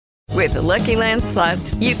With the Lucky Land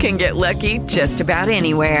Slots, you can get lucky just about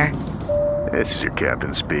anywhere. This is your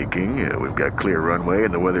captain speaking. We've got clear runway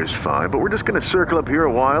and the weather's fine, but we're just going to circle up here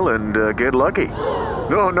a while and get lucky.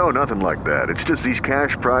 No, nothing like that. It's just these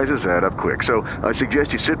cash prizes add up quick. So I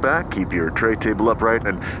suggest you sit back, keep your tray table upright,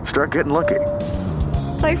 and start getting lucky.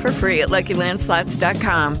 Play for free at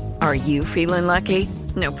LuckyLandSlots.com. Are you feeling lucky?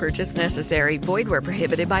 No purchase necessary. Void where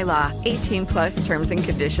prohibited by law. 18 plus terms and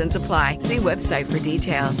conditions apply. See website for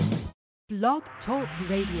details. Blog Talk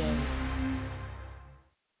Radio.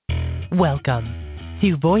 Welcome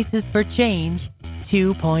to Voices for Change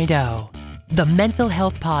 2.0, the mental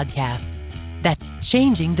health podcast that's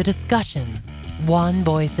changing the discussion one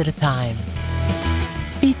voice at a time,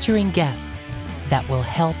 featuring guests that will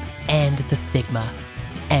help end the stigma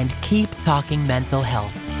and keep talking mental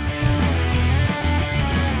health.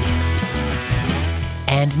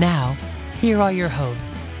 And now, here are your hosts,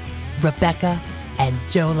 Rebecca and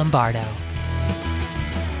Joe Lombardo.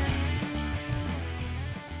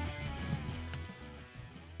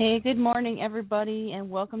 Hey, good morning, everybody, and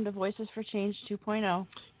welcome to Voices for Change 2.0.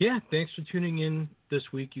 Yeah, thanks for tuning in this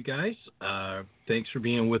week, you guys. Thanks for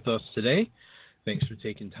being with us today. Thanks for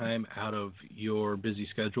taking time out of your busy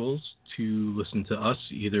schedules to listen to us,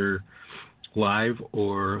 either live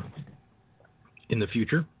or in the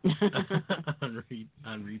future on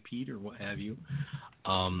repeat or what have you.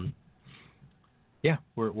 Yeah,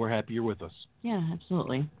 we're happy you're with us. Yeah,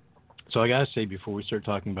 absolutely. So I gotta say, before we start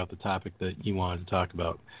talking about the topic that you wanted to talk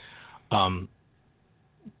about,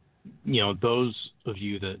 those of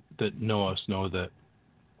you that know us know that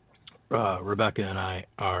Rebecca and I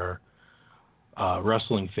are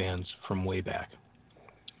wrestling fans from way back,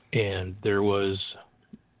 and there was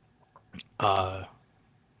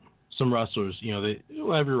some wrestlers.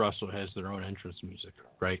 Every wrestler has their own entrance music,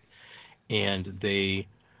 right? And they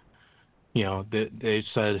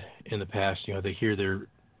said in the past, they hear their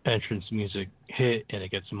entrance music hit and it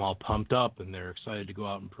gets them all pumped up and they're excited to go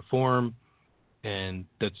out and perform, and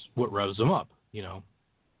that's what revs them up,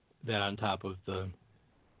 that on top of the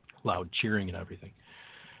loud cheering and everything.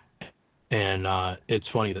 And it's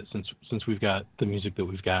funny that since we've got the music that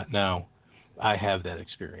we've got now, I have that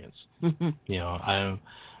experience.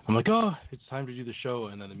 I'm like, oh, it's time to do the show,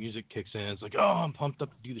 and then the music kicks in. It's like, oh, I'm pumped up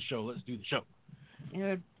to do the show. Let's do the show. It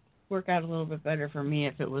would work out a little bit better for me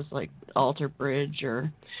if it was like Alter Bridge or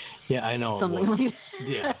I know something like that.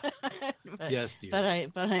 Yeah. but, yes, dear.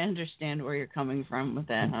 But I understand where you're coming from with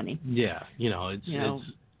that, honey. Yeah, it's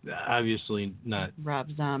obviously not Rob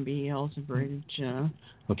Zombie, Alter Bridge.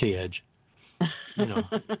 Okay, Edge.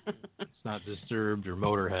 It's not Disturbed or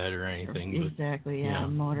Motorhead or anything. Exactly, yeah.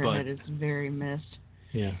 Motorhead is very missed.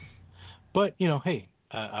 Yeah. But, hey,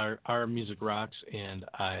 our music rocks, and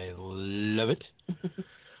I love it.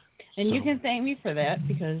 And you can thank me for that,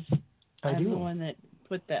 because I'm the one that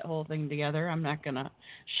put that whole thing together. I'm not going to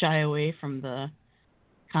shy away from the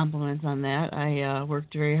compliments on that. I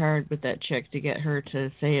worked very hard with that chick to get her to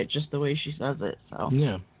say it just the way she says it. So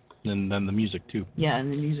yeah. And then the music too. Yeah, and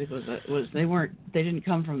the music they didn't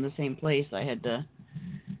come from the same place. I had to,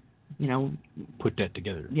 put that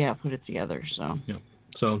together. Yeah, put it together. So. Yeah.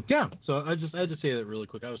 So yeah. So I had to say that really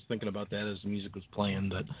quick. I was thinking about that as the music was playing.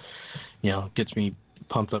 That gets me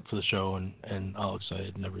pumped up for the show and all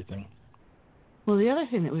excited and everything. Well, the other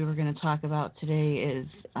thing that we were going to talk about today is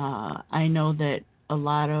I know that a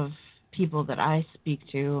lot of people that I speak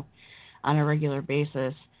to on a regular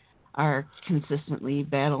basis are consistently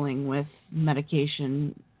battling with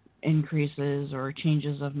medication increases or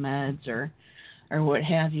changes of meds or what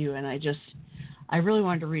have you, and I really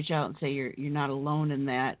wanted to reach out and say you're not alone in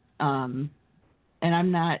that. And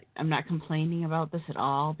I'm not complaining about this at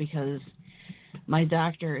all, because my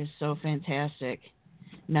doctor is so fantastic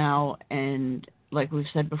now, and like we've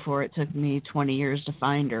said before, it took me 20 years to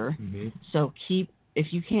find her. Mm-hmm. So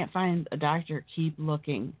if you can't find a doctor, keep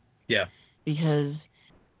looking. Yeah. Because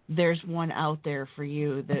there's one out there for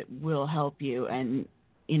you that will help you, and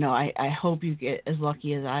I hope you get as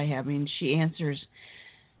lucky as I have. I mean, she answers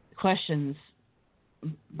questions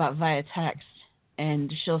via text,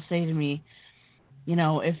 and she'll say to me,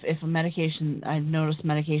 if a medication, I've noticed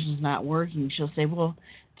medication's not working, she'll say, well,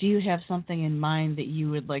 do you have something in mind that you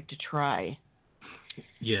would like to try?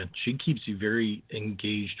 Yeah, she keeps you very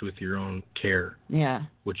engaged with your own care. Yeah.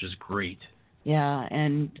 Which is great. Yeah,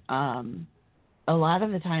 and a lot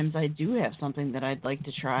of the times I do have something that I'd like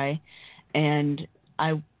to try, and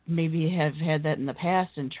I maybe have had that in the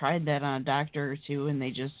past and tried that on a doctor or two, and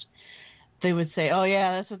they would say, oh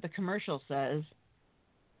yeah, that's what the commercial says.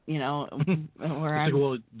 you know, where it's I'm. like,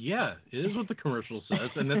 well, yeah, it is what the commercial says,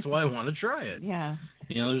 and that's why I want to try it. Yeah.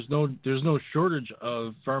 You know, there's no shortage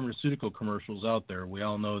of pharmaceutical commercials out there. We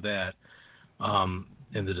all know that, and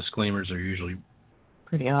the disclaimers are usually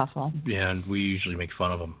pretty awful. Yeah, and we usually make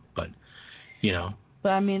fun of them, but you know. But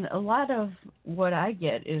I mean, a lot of what I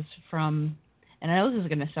get is from, and I know this is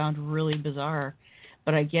going to sound really bizarre,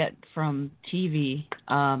 but I get from TV.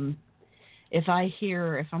 If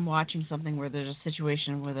I'm watching something where there's a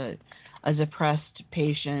situation with a depressed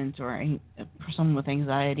patient or someone with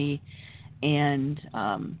anxiety, and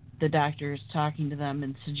the doctor's talking to them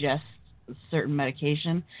and suggests a certain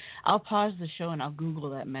medication, I'll pause the show and I'll Google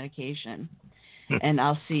that medication, and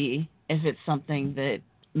I'll see if it's something that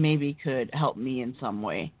maybe could help me in some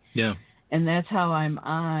way. Yeah. And that's how I'm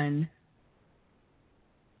on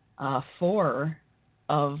 4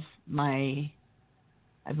 of my,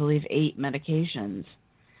 I believe, 8 medications.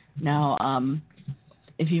 Now,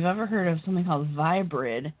 if you've ever heard of something called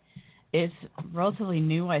Vibrid, it's relatively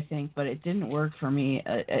new, I think, but it didn't work for me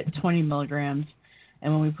at 20 milligrams.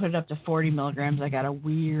 And when we put it up to 40 milligrams, I got a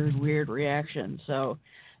weird reaction. So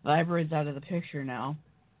Vibrid's out of the picture now.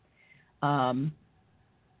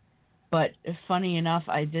 But funny enough,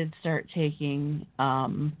 I did start taking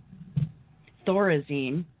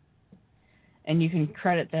Thorazine, and you can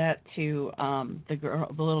credit that to the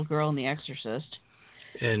little girl in The Exorcist.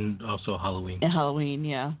 And also Halloween. And Halloween,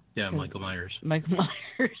 yeah. Yeah, Michael Myers. Michael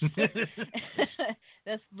Myers.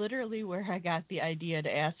 That's literally where I got the idea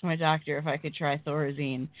to ask my doctor if I could try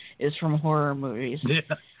Thorazine, is from horror movies. Yeah.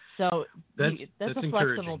 So that's a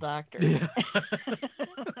flexible doctor. Yeah.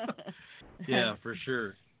 Yeah, for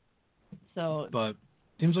sure. So, but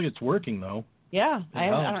seems like it's working though. Yeah, I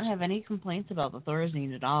don't have any complaints about the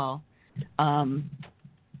Thorazine at all. And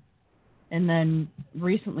then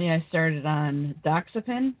recently I started on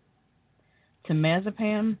Doxepin,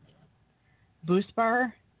 Temazepam,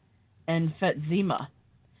 Buspar, and Fetzima,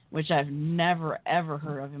 which I've never ever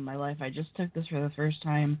heard of in my life. I just took this for the first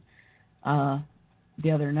time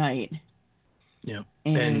the other night. Yeah.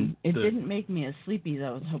 And it didn't make me as sleepy as I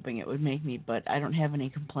was hoping it would make me, but I don't have any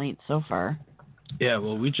complaints so far. Yeah,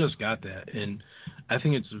 well, we just got that, and I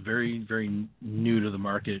think it's very, very new to the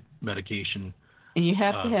market medication. And you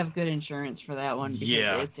have to have good insurance for that one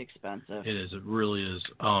because it's expensive. It is. It really is.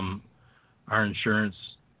 Our insurance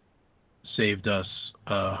saved us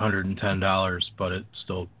 $110, but it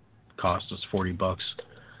still cost us $40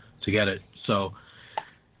 to get it. So,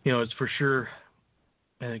 you know, it's for sure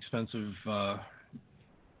an expensive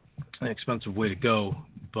way to go,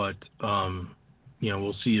 but you know,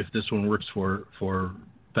 we'll see if this one works for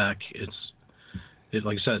Beck. It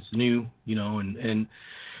like I said, it's new, you know, and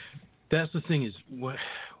that's the thing is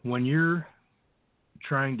when you're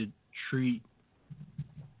trying to treat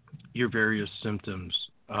your various symptoms,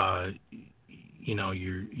 you know,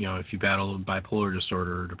 if you battle bipolar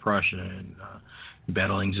disorder or depression, you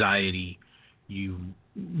battle anxiety, you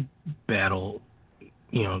battle,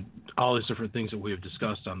 you know, all these different things that we have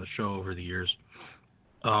discussed on the show over the years.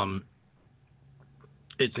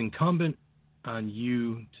 It's incumbent on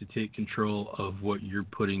you to take control of what you're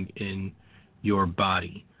putting in your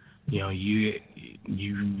body. You know, you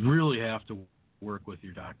really have to work with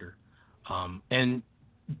your doctor. And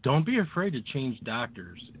don't be afraid to change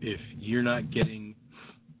doctors if you're not getting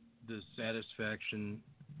the satisfaction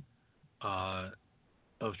of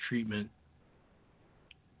treatment.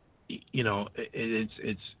 You know,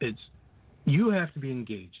 it's you have to be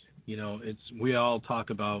engaged. You know, we all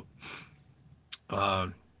talk about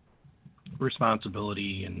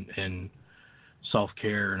responsibility and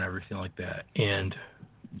self-care and everything like that. And,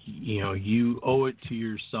 you know, you owe it to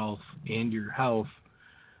yourself and your health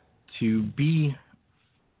to be,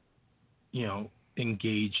 you know,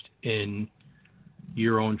 engaged in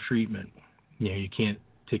your own treatment. You know, you can't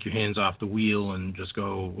take your hands off the wheel and just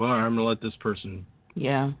go, well, I'm going to let this person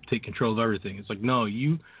take control of everything. It's like, no,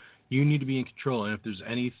 you need to be in control. And if there's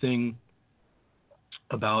anything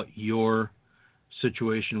about your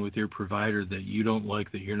situation with your provider that you don't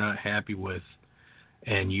like, that you're not happy with,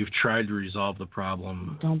 and you've tried to resolve the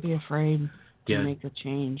problem, don't be afraid to make the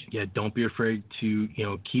change. Yeah, don't be afraid to, you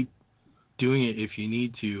know, keep doing it if you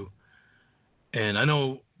need to. And I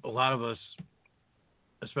know a lot of us,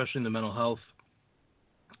 especially in the mental health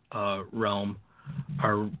realm,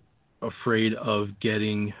 are afraid of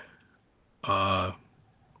getting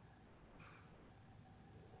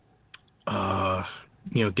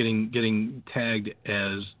you know, getting tagged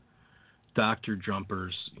as doctor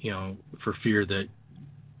jumpers, you know, for fear that,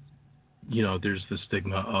 you know, there's the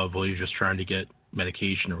stigma of, well, you're just trying to get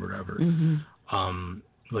medication or whatever,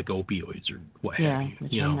 like opioids or what have you.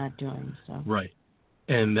 Which you I'm know. not doing. So. Right.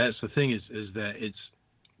 And that's the thing is that it's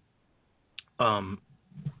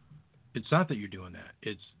not that you're doing that.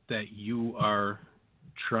 It's that you are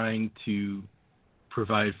trying to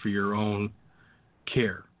provide for your own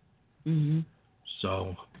care. Mm-hmm.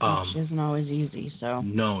 So which isn't always easy. So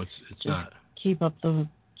no, it's not. Keep up the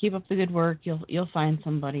good work. You'll find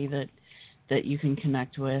somebody that you can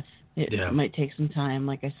connect with. It might take some time,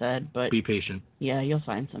 like I said, but be patient. Yeah, you'll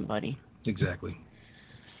find somebody. Exactly.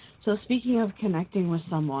 So speaking of connecting with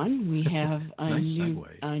someone, we have a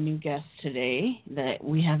new guest today that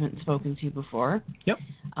we haven't spoken to before. Yep.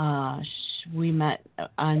 We met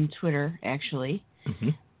on Twitter, actually,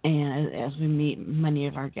 and as we meet many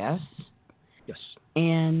of our guests. Yes.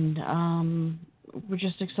 And we're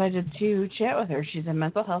just excited to chat with her. She's a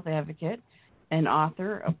mental health advocate, an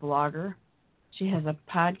author, a blogger. She has a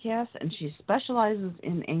podcast, and she specializes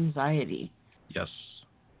in anxiety. Yes.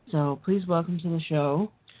 So please welcome to the show,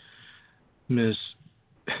 Miss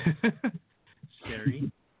Sarie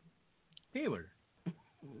Taylor.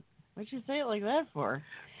 What'd you say it like that for?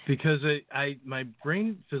 Because my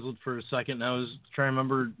brain fizzled for a second, and I was trying to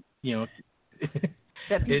remember,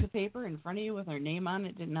 That piece of paper in front of you with her name on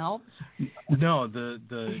it didn't help? No,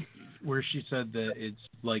 the where she said that it's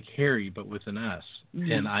like Harry but with an S,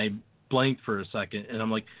 and I blanked for a second, and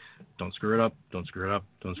I'm like, don't screw it up, don't screw it up,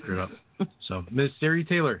 don't screw it up. So, Miss Sarie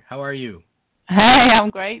Taylor, how are you? Hey, I'm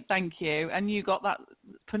great, thank you. And you got that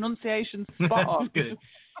pronunciation spot on. Good.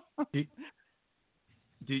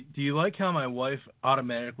 Do you like how my wife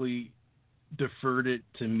automatically deferred it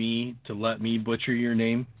to me to let me butcher your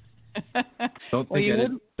name? Don't think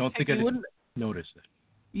I didn't notice it.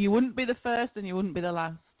 You wouldn't be the first, and you wouldn't be the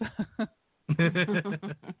last.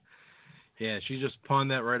 Yeah, she just pawned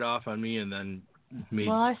that right off on me, and then made.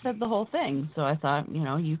 Well, I said the whole thing, so I thought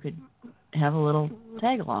you could have a little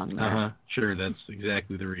tag along there. Sure, that's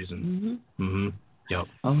exactly the reason. Yep.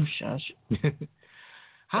 Oh shush.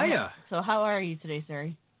 Hiya. So how are you today,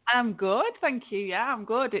 Sarie? I'm good, thank you. Yeah, I'm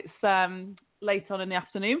good. It's late on in the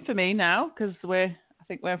afternoon for me now because I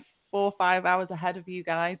think we're 4 or 5 hours ahead of you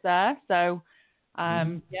guys there. So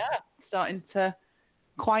starting to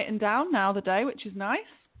quieten down now the day, which is nice.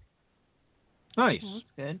 Nice. Oh, that's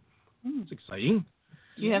good. It's exciting.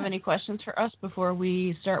 Do you have any questions for us before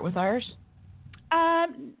we start with ours?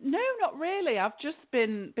 No, not really. I've just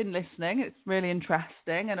been listening. It's really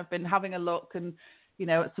interesting, and I've been having a look and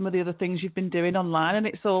at some of the other things you've been doing online, and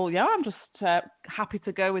it's all I'm just happy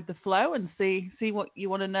to go with the flow and see what you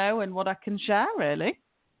want to know and what I can share, really.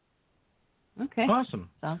 Okay. Awesome.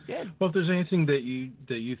 Sounds good. Well, if there's anything that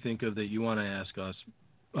you think of that you want to ask us,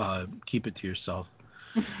 keep it to yourself.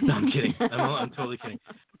 No, I'm kidding. I'm totally kidding.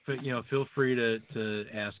 But feel free to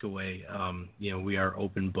ask away. We are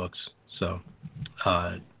open books, so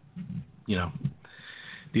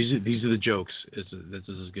these are the jokes. This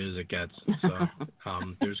is as good as it gets. So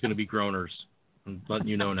there's going to be groaners. I'm letting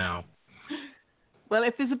you know now. Well,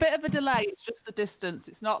 if there's a bit of a delay, it's just the distance.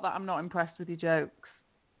 It's not that I'm not impressed with your jokes.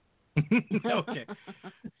 Okay.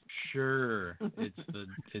 Sure. It's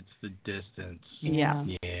the distance. Yeah.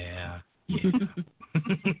 Yeah.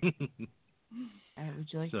 Would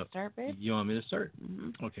you like to start, babe? You want me to start?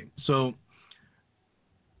 Mm-hmm. Okay. So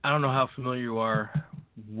I don't know how familiar you are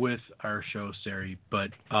with our show, Sarie,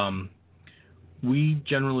 but we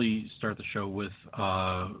generally start the show with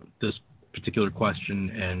this particular question,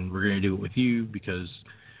 and we're going to do it with you because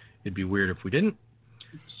it'd be weird if we didn't.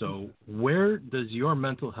 So where does your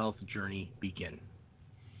mental health journey begin?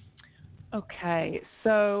 Okay,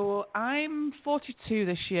 so I'm 42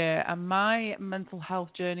 this year, and my mental health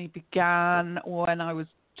journey began when I was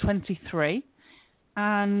 23.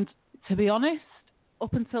 And to be honest,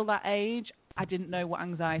 up until that age, I didn't know what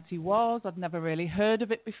anxiety was. I'd never really heard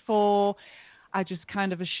of it before. I just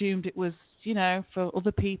kind of assumed it was, for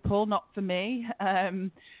other people, not for me.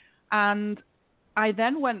 And I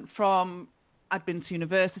then went from, I'd been to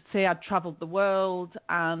university, I'd traveled the world,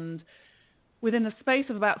 and within the space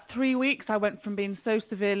of about 3 weeks, I went from being so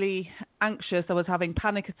severely anxious, I was having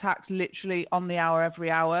panic attacks literally on the hour, every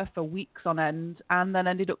hour, for weeks on end, and then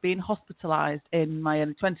ended up being hospitalized in my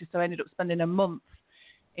early 20s. So I ended up spending a month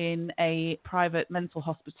in a private mental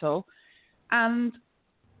hospital. And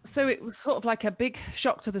so it was sort of like a big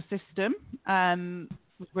shock to the system.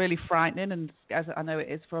 It was really frightening, and as I know it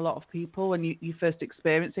is for a lot of people when you first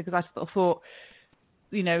experience it, because I sort of thought,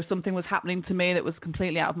 something was happening to me that was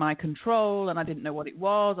completely out of my control, and I didn't know what it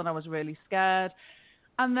was, and I was really scared.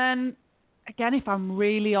 And then, again, if I'm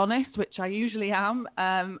really honest, which I usually am,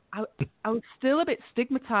 I was still a bit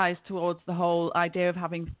stigmatized towards the whole idea of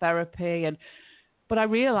having therapy, and But I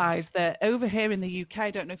realised that over here in the UK,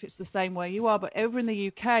 I don't know if it's the same where you are, but over in the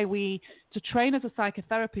UK, to train as a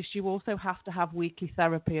psychotherapist, you also have to have weekly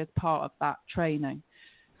therapy as part of that training.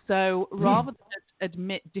 So rather than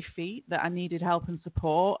admit defeat that I needed help and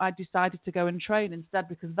support, I decided to go and train instead,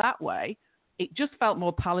 because that way it just felt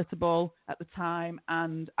more palatable at the time.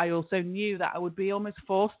 And I also knew that I would be almost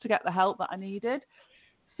forced to get the help that I needed.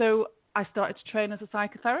 So I started to train as a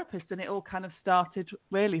psychotherapist, and it all kind of started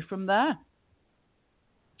really from there.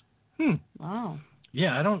 Wow.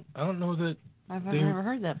 Yeah, I don't know that. I've never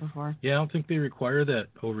heard that before. Yeah, I don't think they require that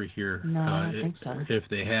over here. No, I don't think so. If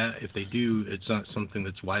they do, it's not something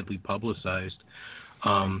that's widely publicized.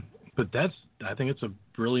 But I think it's a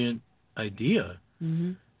brilliant idea.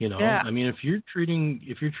 Mm-hmm. You know, Yeah. I mean, if you're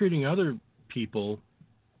treating other people,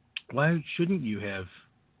 why shouldn't you have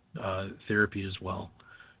therapy as well?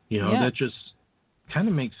 You know, that just kind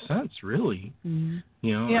of makes sense, really. Mm-hmm.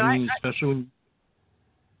 You know, I mean, especially when.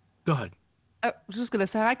 Go ahead. I was just going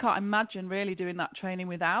to say, I can't imagine really doing that training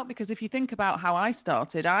without, because if you think about how I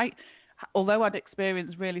started, although I'd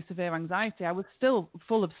experienced really severe anxiety, I was still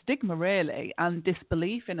full of stigma, really, and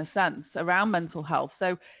disbelief in a sense around mental health.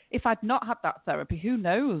 So if I'd not had that therapy, who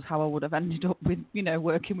knows how I would have ended up with,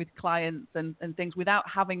 working with clients and things without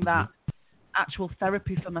having that actual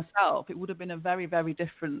therapy for myself. It would have been a very, very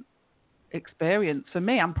different experience for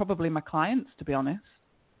me and probably my clients, to be honest.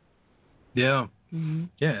 Yeah. Mm-hmm.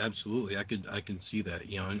 Yeah, absolutely. I can see that,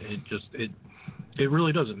 and it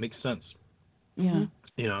really does. It makes sense. Yeah.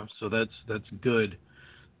 So that's good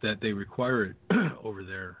that they require it over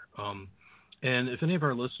there. And if any of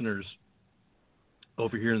our listeners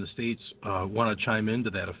over here in the States want to chime into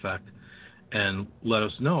that effect and let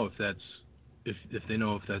us know if they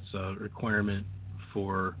know if that's a requirement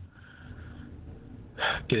for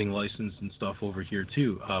getting licensed and stuff over here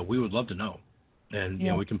too, we would love to know. And,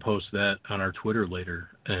 we can post that on our Twitter later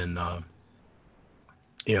and,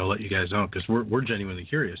 let you guys know, because we're genuinely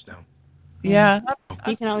curious now. Yeah.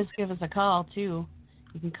 You can always give us a call, too.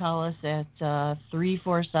 You can call us at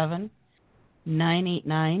 347-989-0126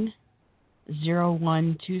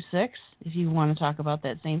 if you want to talk about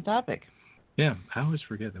that same topic. Yeah, I always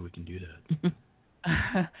forget that we can do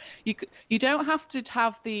that. You don't have to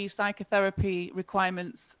have the psychotherapy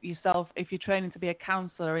requirements yourself if you're training to be a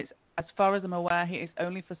counsellor. It's, as far as I'm aware, it's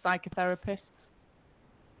only for psychotherapists.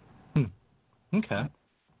 Okay.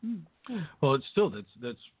 Well, it's still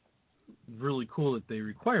that's really cool that they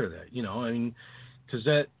require that. I mean, because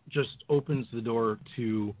that just opens the door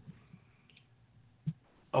to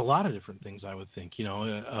a lot of different things. I would think,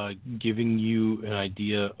 giving you an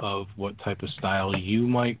idea of what type of style you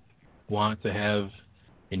might want to have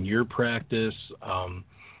in your practice,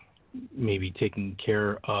 maybe taking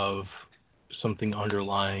care of something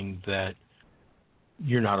underlying that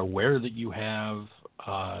you're not aware that you have,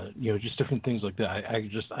 just different things like that.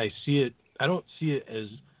 I see it. I don't see it as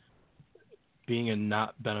being a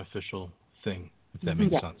not beneficial thing, if that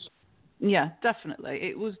makes sense. Yeah, definitely.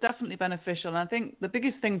 It was definitely beneficial. And I think the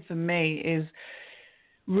biggest thing for me is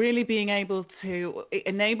really being able to, it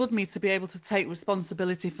enabled me to be able to take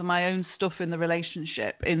responsibility for my own stuff in the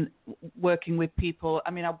relationship, in working with people.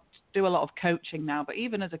 I mean, I do a lot of coaching now, but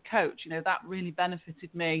even as a coach, that really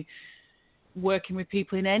benefited me working with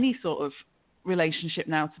people in any sort of relationship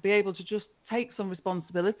now, to be able to just take some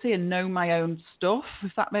responsibility and know my own stuff,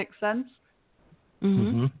 if that makes sense.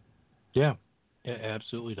 Mm-hmm. Yeah, it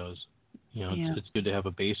absolutely does. It's good to have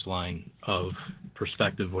a baseline of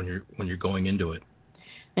perspective when you're going into it.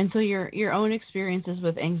 And so your own experiences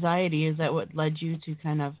with anxiety, is that what led you to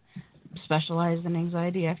kind of specialize in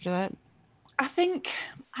anxiety after that? I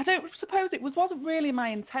don't suppose it wasn't really my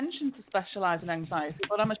intention to specialize in anxiety,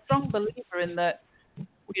 but I'm a strong believer in that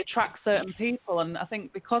we attract certain people, and I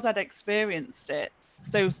think because I'd experienced it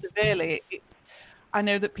so severely, I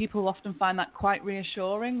know that people often find that quite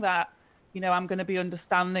reassuring, that, I'm going to be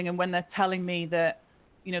understanding, and when they're telling me that,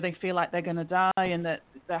 they feel like they're going to die and that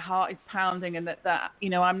their heart is pounding and that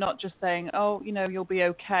I'm not just saying, oh, you'll be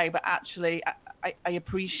okay, but actually I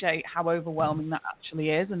appreciate how overwhelming that actually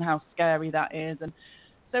is and how scary that is. And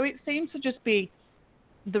so it seems to just be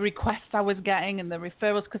the requests I was getting and the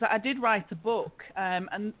referrals, because I did write a book.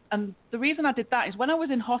 And the reason I did that is when I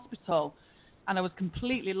was in hospital and I was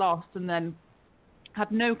completely lost and then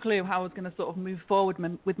had no clue how I was going to sort of move forward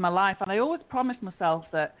with my life. And I always promised myself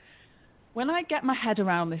that when I get my head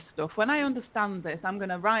around this stuff, when I understand this, I'm going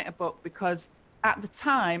to write a book, because at the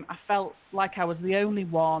time I felt like I was the only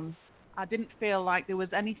one. I didn't feel like there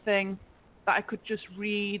was anything that I could just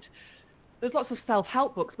read. There's lots of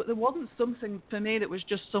self-help books, but there wasn't something for me that was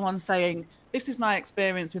just someone saying, this is my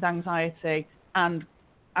experience with anxiety, and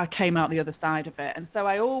I came out the other side of it. And so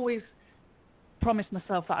I always promised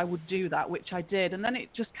myself that I would do that, which I did. And then it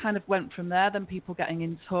just kind of went from there, then people getting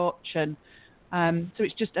in touch. And so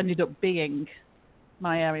it's just ended up being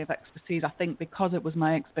my area of expertise, I think, because it was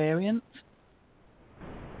my experience.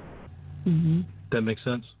 Mm-hmm. That makes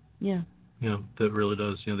sense. Yeah. That really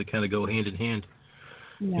does. They kind of go hand in hand.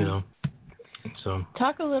 Yeah. So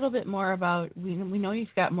talk a little bit more about, we know you've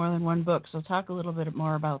got more than one book, so talk a little bit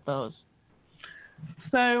more about those.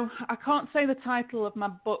 So I can't say the title of my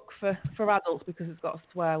book for adults because it's got a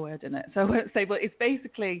swear word in it. So I won't say, but it's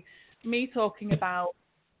basically me talking about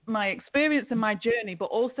my experience and my journey, but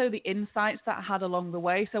also the insights that I had along the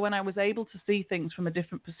way. So when I was able to see things from a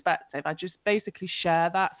different perspective, I just basically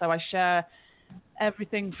share that. So I share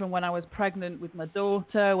everything from when I was pregnant with my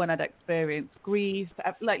daughter, when I'd experienced grief,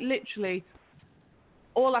 like literally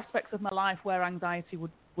all aspects of my life where anxiety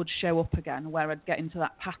would show up again, where I'd get into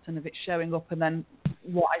that pattern of it showing up, and then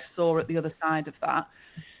what I saw at the other side of that.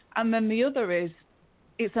 And then the other is,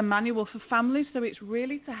 it's a manual for families, so it's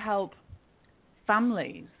really to help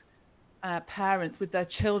families, parents with their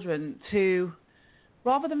children to,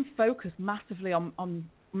 rather than focus massively on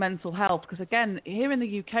mental health, because again, here in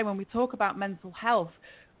the UK, when we talk about mental health,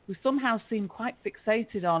 we somehow seem quite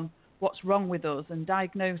fixated on what's wrong with us and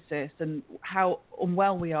diagnosis and how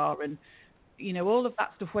unwell we are and all of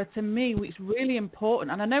that stuff, where to me it's really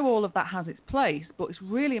important, and I know all of that has its place, but it's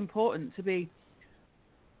really important to be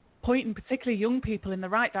pointing particularly young people in the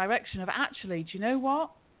right direction of, actually, do you know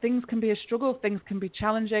what? Things can be a struggle, things can be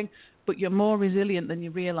challenging, but you're more resilient than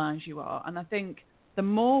you realise you are. And I think the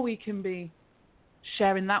more we can be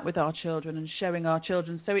sharing that with our children and showing our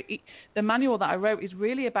children. So the manual that I wrote is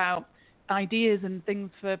really about ideas and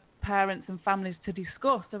things for parents and families to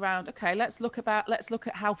discuss around, okay, let's look at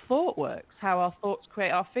how thought works, how our thoughts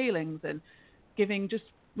create our feelings, and giving just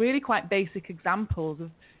really quite basic examples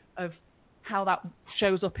of how that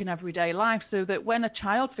shows up in everyday life, so that when a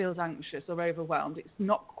child feels anxious or overwhelmed, it's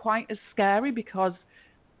not quite as scary because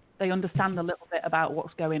they understand a little bit about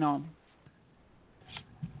what's going on.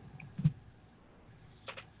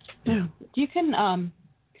 Yeah. You can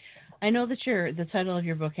I know that the title of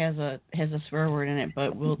your book has a swear word in it,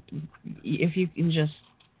 but if you can just,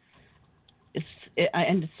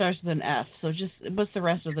 and it starts with an F. So just, what's the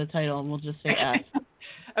rest of the title? And we'll just say F.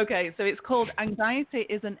 Okay, so it's called Anxiety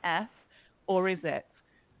Is an F, or Is It?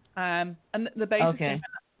 And the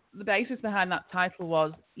basis behind that title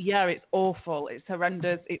was, it's awful, it's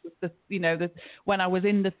horrendous. It was when I was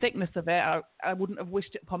in the thickness of it, I wouldn't have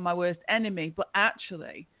wished it upon my worst enemy. But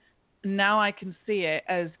actually, now I can see it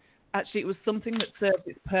as, actually, it was something that served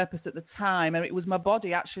its purpose at the time, and it was my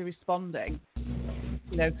body actually responding,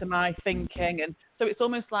 to my thinking. And so it's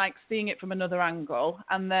almost like seeing it from another angle.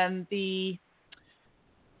 And then the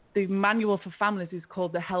manual for families is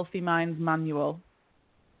called the Healthy Minds Manual.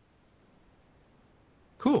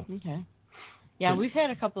 Cool. Okay. Yeah, we've had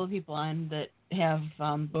a couple of people on that have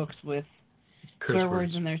books with swear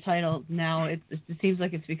words in their title. Now it seems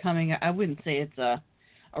like it's becoming, I wouldn't say it's a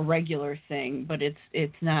regular thing, but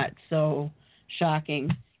it's not so shocking.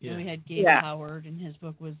 Yeah. We had Gabe Howard, and his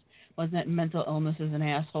book wasn't that Mental Illness is an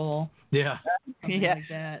Asshole? Yeah. Something like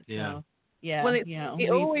that. Yeah. So, yeah. Well,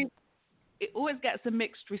 it always gets a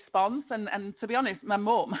mixed response, and to be honest, my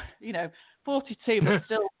mum, 42, but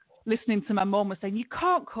still listening to my mum was saying, you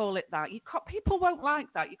can't call it that. People won't like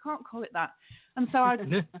that. You can't call it that. And so I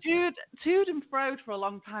toed and froed for a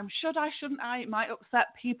long time. Should I? Shouldn't I? It might upset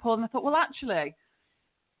people. And I thought, well, actually,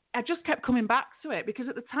 I just kept coming back to it because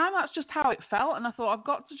at the time that's just how it felt, and I thought I've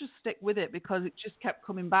got to just stick with it because it just kept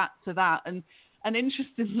coming back to that. And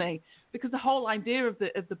interestingly, because the whole idea of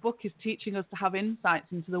the book is teaching us to have insights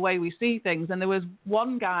into the way we see things, and there was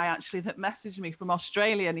one guy actually that messaged me from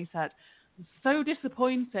Australia, and he said, I'm so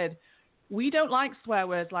disappointed. We don't like swear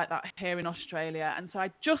words like that here in Australia, and so I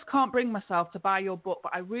just can't bring myself to buy your book,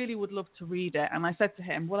 but I really would love to read it. And I said to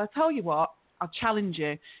him, well, I tell you what, I'll challenge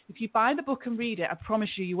you. If you buy the book and read it, I promise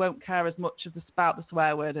you won't care as much about the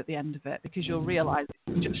swear word at the end of it, because you'll realise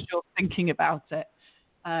it's just your thinking about it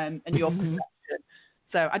and your perception.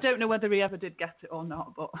 So I don't know whether he ever did get it or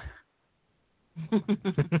not, but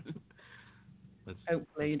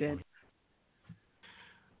hopefully he did.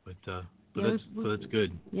 But that's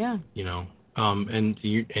good. Yeah. And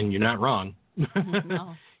you're not wrong.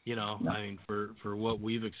 No. I mean, for what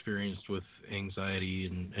we've experienced with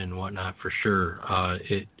anxiety and whatnot, for sure,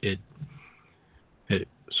 it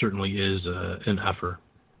certainly is an effort.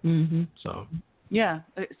 Mm-hmm. So. Yeah,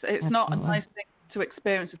 it's not a nice thing to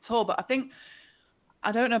experience at all. But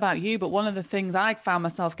I don't know about you, but one of the things I found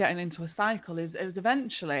myself getting into a cycle is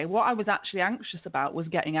eventually what I was actually anxious about was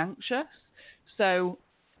getting anxious. So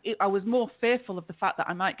I was more fearful of the fact that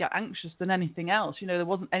I might get anxious than anything else. There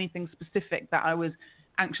wasn't anything specific that I was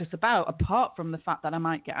anxious about, apart from the fact that I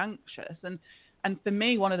might get anxious. And for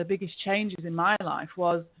me, one of the biggest changes in my life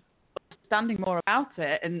was understanding more about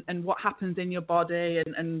it and what happens in your body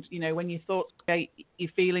and when your thoughts create your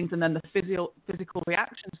feelings and then the physical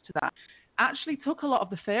reactions to that actually took a lot of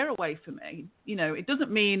the fear away for me. It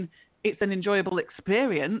doesn't mean it's an enjoyable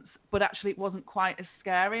experience, but actually it wasn't quite as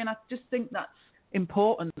scary. And I just think that's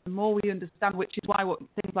important. The more we understand, which is why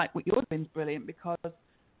things like what you're doing is brilliant, because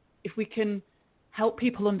if we can help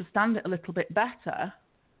people understand it a little bit better,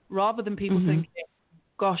 rather than people thinking,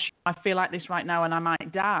 gosh, I feel like this right now and I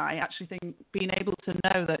might die, actually being able to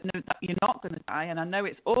know that, no, that you're not going to die, and I know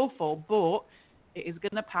it's awful, but it is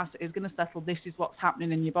going to pass, it is going to settle, this is what's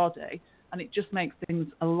happening in your body, and it just makes things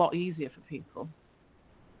a lot easier for people.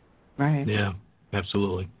 Right. Yeah,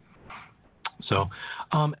 absolutely. So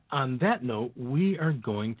on that note, we are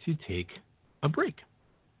going to take a break.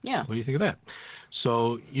 Yeah. What do you think of that?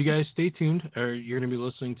 So you guys stay tuned, or you're going to be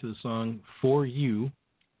listening to the song For You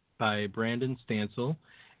by Brandon Stansel,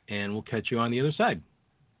 and we'll catch you on the other side.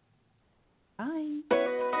 Bye.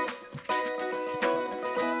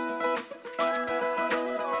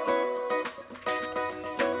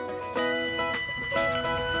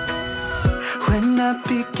 When I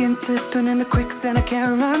begin to spin in the quicksand, I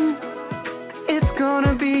can't run. It's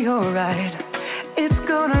gonna be alright. It's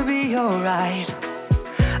gonna be alright.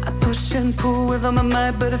 I push and pull with all my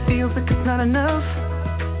might, but it feels like it's not enough.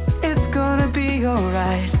 It's gonna be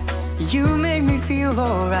alright. You make me feel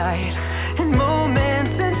alright. In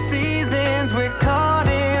moments and seasons, we're caught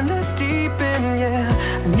in the deep end,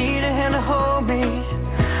 yeah. I need a hand to hold me.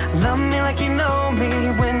 Love me like you know me.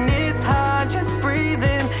 When it's hard, just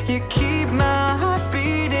breathing. You keep my heart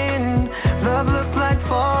beating. Love looks like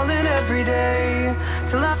falling every day.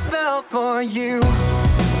 Till I fell for you.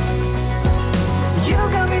 You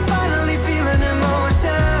got me finally feeling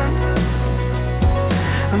emotion.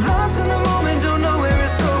 Lost in the moment, don't know where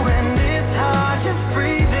it's going. It's hard just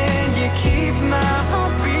breathing. You keep my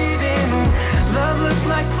heart beating. Love looks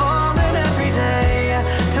like falling every day.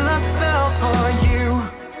 Till I fell for you.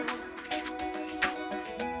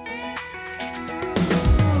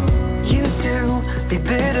 Used to be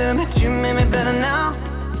bitter, but you made me better now.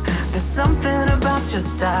 There's something about your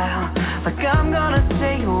style, like I'm gonna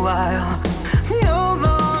stay a while. No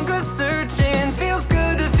longer searching, feels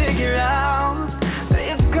good to figure out. But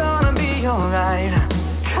it's gonna be alright.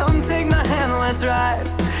 Come take my hand, let's ride.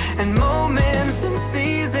 And moments and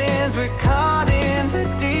seasons, we're caught in the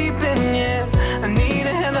deep end, yeah. I need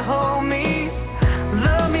a hand to hold me.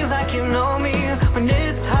 Love me like you know me. When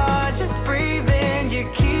it's hard, just breathing. You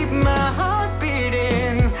keep my heart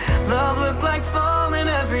beating. Love looks like falling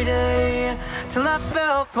every day. Till I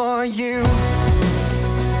fell for you.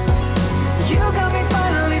 You got me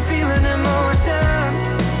finally feeling emotion.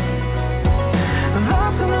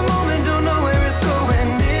 Lost in the moment, don't know where it's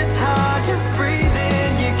going. It's hard just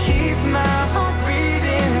breathing. You keep my heart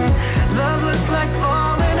beating. Love looks like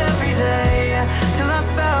falling every day. Till I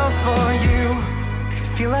fell for you.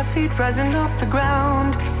 Feel our feet rising off the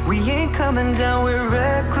ground. We ain't coming down, we're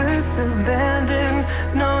reckless, abandoned.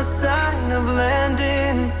 No sign of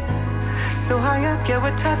landing. So high up, yeah,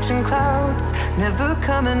 we're touching clouds. Never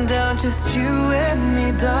coming down, just you and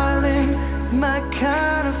me, darling. My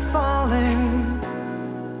kind of falling.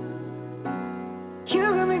 You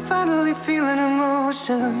got me finally feeling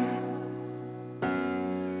emotion.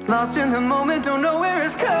 Lost in the moment, don't know where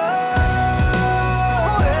it's going.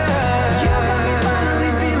 You got me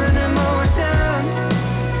finally feeling emotion.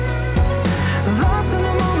 Lost in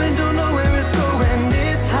the moment, don't know where it's going.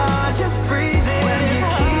 It's hard just breathing. When you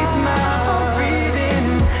keep my heart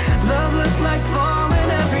beating. Love looks like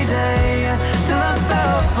falling every day. Till I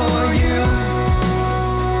fell for you.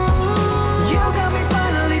 You got me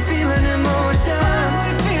finally feeling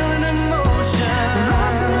emotion. Feeling emotion.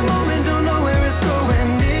 Lost in the moment, don't know where it's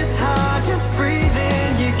going. It's hard just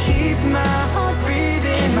breathing. You keep my heart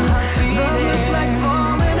beating. Love looks like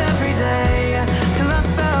falling every day. Till I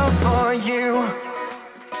fell for you.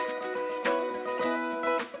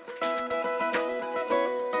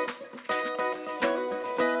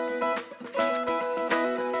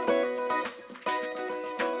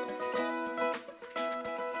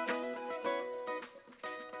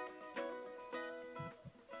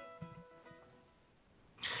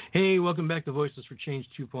 Hey, welcome back to Voices for Change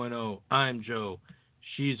 2.0. I'm Joe.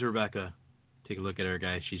 She's Rebecca. Take a look at her,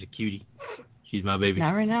 guys. She's a cutie. She's my baby.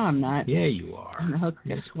 Not right now, I'm not. Yeah, you are. I look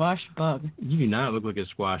like a squash bug. You do not look like a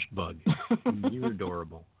squash bug. You're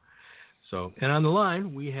adorable. So, and on the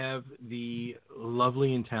line, we have the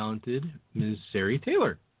lovely and talented Ms. Sarie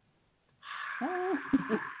Taylor.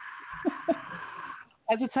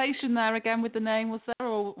 Hesitation there again with the name, was there,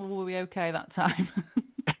 or were we okay that time?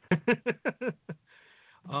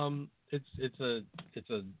 It's a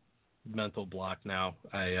mental block now.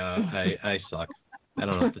 I suck. I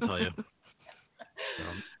don't know what to tell you.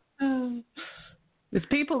 There's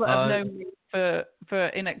people that have known me for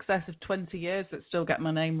in excess of 20 years that still get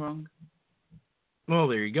my name wrong. Well,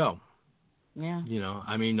 there you go. Yeah. You know,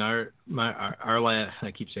 I mean, our last,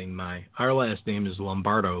 I keep saying our last name is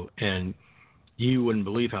Lombardo, and you wouldn't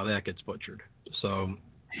believe how that gets butchered. So.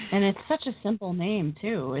 And it's such a simple name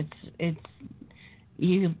too. It's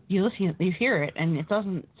you hear it, and it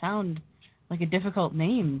doesn't sound like a difficult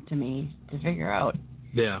name to me to figure out.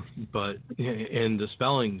 Yeah, but and the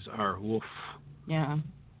spellings are woof. Yeah,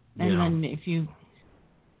 and then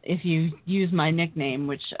if you use my nickname,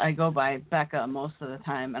 which I go by Becca most of the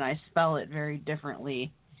time, and I spell it very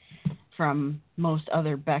differently from most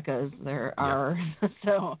other Beccas there are,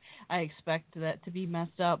 so I expect that to be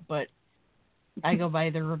messed up. But I go by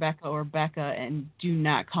either Rebecca or Becca, and do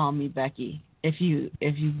not call me Becky. If you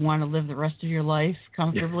want to live the rest of your life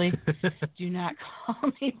comfortably, do not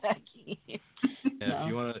call me Becky. Yeah,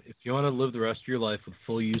 no. If you want to live the rest of your life with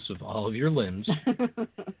full use of all of your limbs,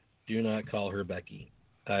 do not call her Becky.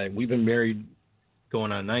 We've been married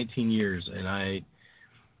going on 19 years, and I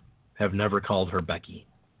have never called her Becky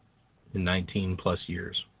in 19 plus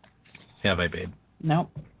years. Have I, babe?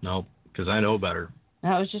 Nope. Nope, because I know better.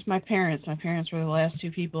 That was just my parents. My parents were the last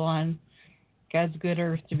two people on God's good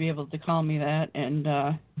earth to be able to call me that, and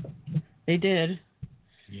they did.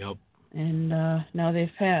 Yep. And now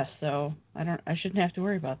they've passed, so I shouldn't have to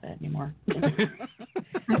worry about that anymore.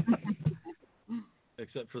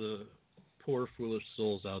 Except for the poor, foolish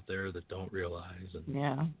souls out there that don't realize,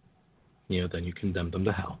 and then you condemn them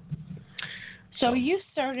to hell. So you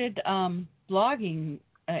started blogging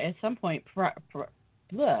at some point,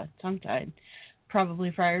 tongue-tied,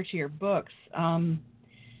 probably prior to your books.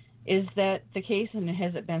 Is that the case, and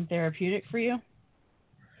has it been therapeutic for you?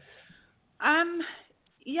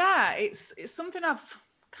 Yeah, it's something I've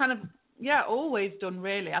kind of always done,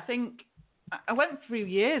 really. I think I went through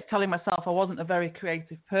years telling myself I wasn't a very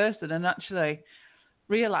creative person, and actually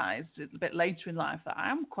realised a bit later in life that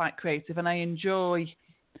I am quite creative, and I enjoy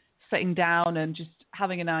sitting down and just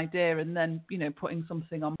having an idea and then putting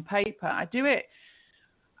something on paper. I do it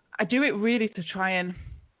really to try and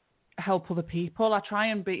help other people. I try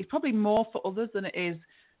and it's probably more for others than it is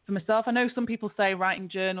for myself. I know some people say writing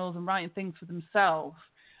journals and writing things for themselves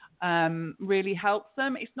really helps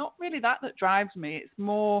them. It's not really that drives me. It's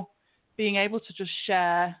more being able to just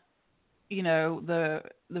share, the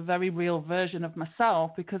very real version of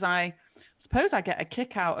myself, because I suppose I get a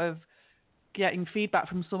kick out of getting feedback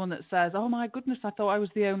from someone that says, "Oh my goodness, I thought I was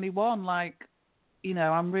the only one." Like,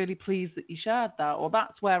 I'm really pleased that you shared that. Or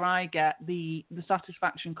that's where I get the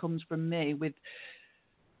satisfaction comes from me, with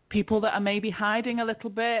people that are maybe hiding a little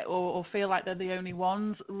bit or feel like they're the only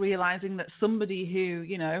ones, realizing that somebody who,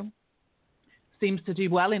 seems to do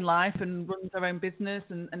well in life and runs their own business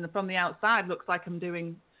and from the outside looks like I'm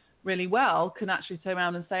doing really well, can actually turn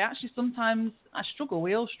around and say, actually, sometimes I struggle.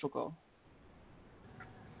 We all struggle.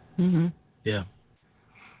 Mm-hmm. Yeah.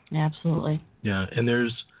 Absolutely. Yeah, and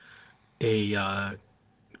there's a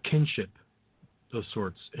kinship of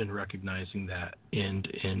sorts in recognizing that,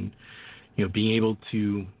 and being able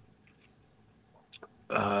to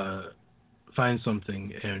find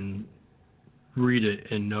something and read it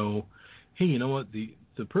and know, hey, you know what, the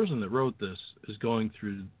person that wrote this is going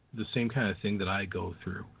through the same kind of thing that I go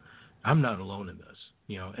through. I'm not alone in this,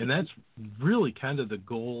 and that's really kind of the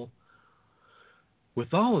goal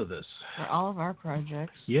with all of this. For all of our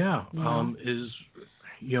projects. Yeah. Is,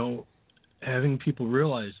 having people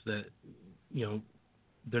realize that,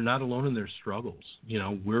 they're not alone in their struggles.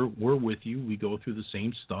 We're with you. We go through the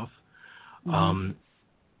same stuff. Mm-hmm.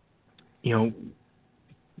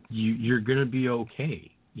 You're going to be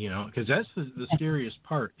okay, because that's the scariest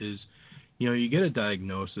part is, you get a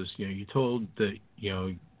diagnosis, you're told that,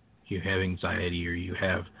 you have anxiety, or you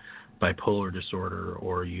have bipolar disorder,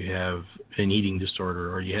 or you have an eating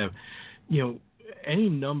disorder, or you have, any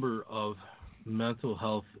number of mental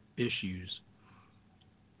health issues.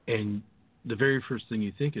 And the very first thing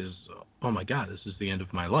you think is, oh my God, this is the end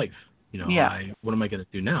of my life. What am I going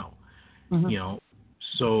to do now? Mm-hmm.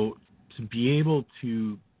 So to be able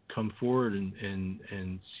to come forward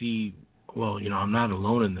and see, well, I'm not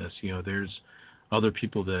alone in this. There's other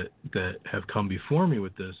people that have come before me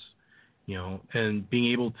with this, and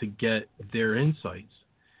being able to get their insights.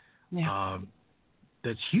 Yeah.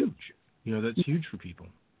 That's huge. That's huge for people.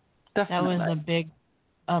 Definitely. That was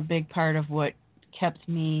a big part of what kept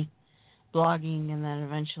me blogging and then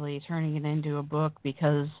eventually turning it into a book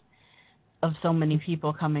because of so many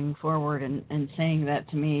people coming forward and saying that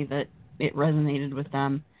to me, that it resonated with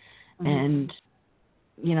them. Mm-hmm. And,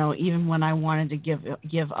 you know, even when I wanted to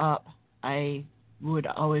give up, I would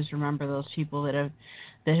always remember those people that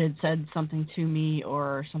had said something to me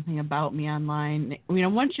or something about me online. You know,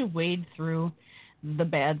 once you wade through the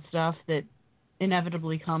bad stuff that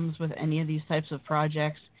inevitably comes with any of these types of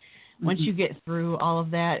projects, mm-hmm. once you get through all of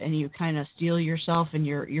that and you kind of steel yourself and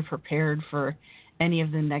you're prepared for any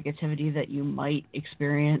of the negativity that you might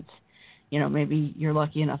experience, you know, maybe you're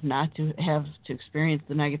lucky enough not to have to experience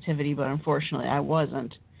the negativity, but unfortunately I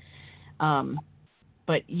wasn't.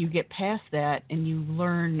 But you get past that and you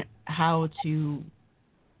learn how to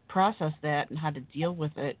process that and how to deal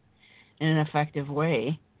with it in an effective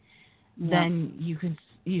way. Yeah. Then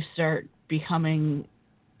you start becoming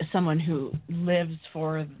someone who lives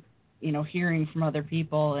for, you know, hearing from other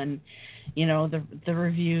people and, you know, the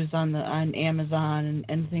reviews on Amazon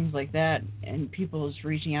and things like that, and people is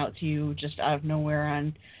reaching out to you just out of nowhere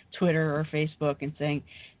on Twitter or Facebook and saying,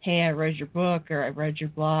 hey, I read your book or I read your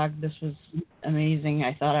blog. This was amazing.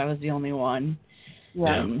 I thought I was the only one.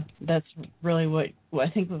 Yeah. And that's really what I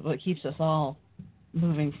think what keeps us all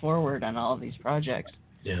moving forward on all of these projects.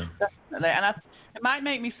 Yeah. Definitely. And it might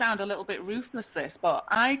make me sound a little bit ruthless, but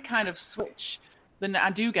I kind of switch.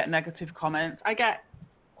 I do get negative comments. I get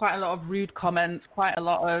quite a lot of rude comments, quite a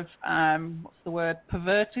lot of,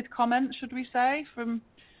 perverted comments, should we say, from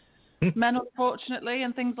men, unfortunately,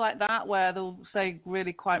 and things like that, where they'll say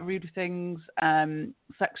really quite rude things,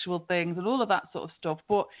 sexual things, and all of that sort of stuff.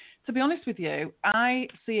 But to be honest with you, I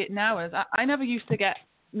see it now as I never used to get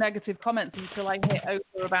negative comments until I hit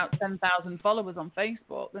over about 10,000 followers on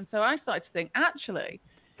Facebook. And so I started to think, actually,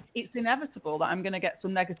 it's inevitable that I'm going to get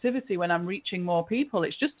some negativity when I'm reaching more people.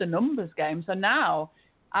 It's just a numbers game. So now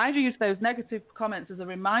I've used those negative comments as a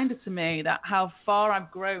reminder to me that how far I've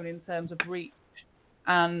grown in terms of reach.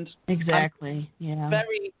 And exactly, yeah,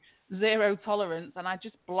 very zero tolerance, and I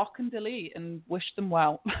just block and delete and wish them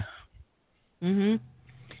well. Mhm.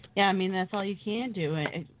 Yeah, I mean that's all you can do.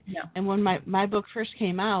 Yeah. And when my book first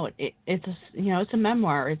came out, it's a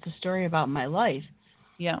memoir. It's a story about my life.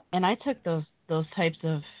 Yeah. And I took those types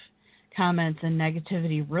of comments and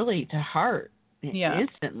negativity really to heart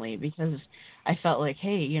instantly, because I felt like,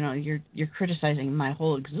 hey, you know, you're criticizing my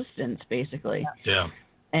whole existence basically. Yeah.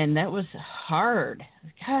 And that was hard.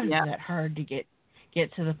 God, was that hard to get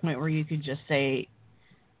to the point where you could just say,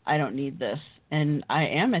 I don't need this. And I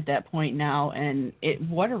am at that point now, and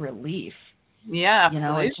what a relief. Yeah, you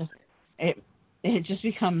know, it just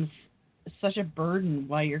becomes such a burden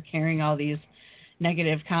while you're carrying all these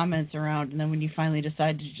negative comments around, and then when you finally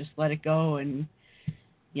decide to just let it go, and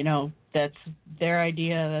you know that's their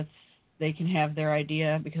idea, they can have their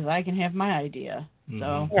idea because I can have my idea. Mm-hmm.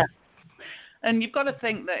 So yeah. And you've got to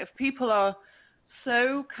think that if people are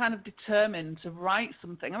so kind of determined to write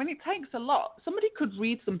something, I mean, it takes a lot. Somebody could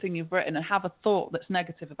read something you've written and have a thought that's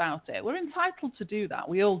negative about it. We're entitled to do that.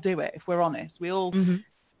 We all do it, if we're honest. We all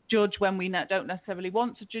judge when we don't necessarily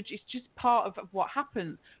want to judge. It's just part of what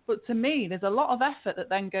happens. But to me, there's a lot of effort that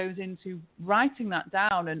then goes into writing that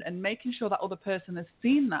down and making sure that other person has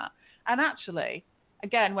seen that. And actually,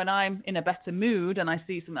 again, when I'm in a better mood and I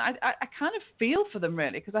see something, I kind of feel for them,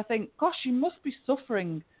 really, because I think, gosh, you must be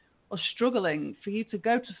suffering or struggling for you to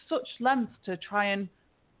go to such lengths to try and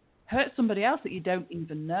hurt somebody else that you don't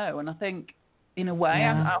even know. And I think, in a way,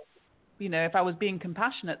 I, you know, if I was being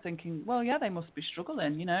compassionate, thinking, well, yeah, they must be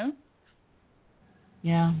struggling, you know?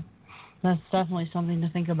 Yeah, that's definitely something to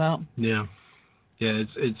think about. Yeah. Yeah,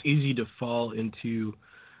 it's easy to fall into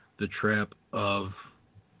the trap of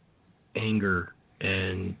anger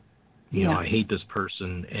and, you know, I hate this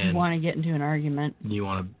person. And you want to get into an argument. You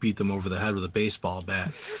want to beat them over the head with a baseball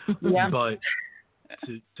bat. Yeah. But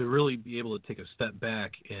to really be able to take a step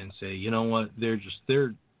back and say, you know what,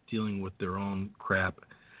 they're dealing with their own crap.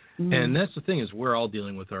 Mm-hmm. And that's the thing, is we're all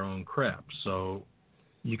dealing with our own crap. So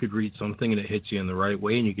you could read something and it hits you in the right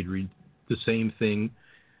way, and you could read the same thing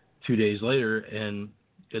 2 days later, and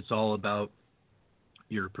it's all about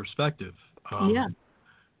your perspective.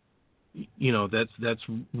 You know, that's the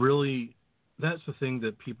thing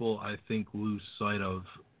that people, I think, lose sight of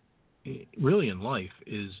really in life,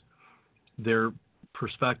 is their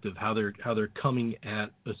perspective, how they're coming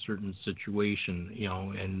at a certain situation, you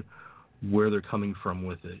know, and where they're coming from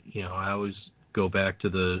with it. You know, I always go back to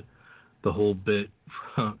the whole bit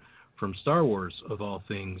from Star Wars, of all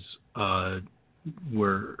things,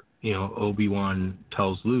 where, you know, Obi-Wan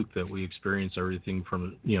tells Luke that we experience everything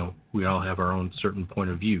from, you know, we all have our own certain point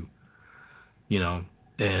of view. You know,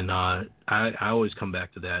 and I always come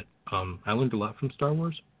back to that. I learned a lot from Star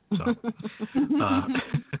Wars. So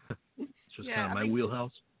it's just kind of my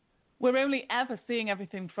wheelhouse. We're only ever seeing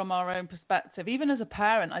everything from our own perspective. Even as a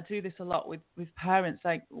parent, I do this a lot with parents.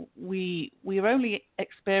 Like we're only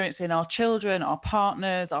experiencing our children, our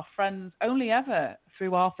partners, our friends, only ever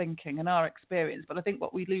through our thinking and our experience. But I think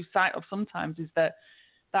what we lose sight of sometimes is that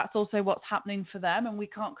that's also what's happening for them, and we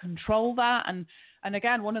can't control that. And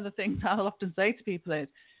again, one of the things I'll often say to people is,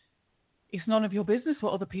 it's none of your business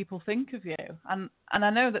what other people think of you. And I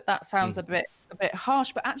know that sounds a bit harsh,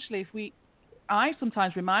 but actually, I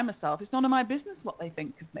sometimes remind myself, it's none of my business what they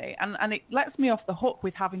think of me. And it lets me off the hook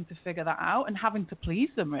with having to figure that out and having to please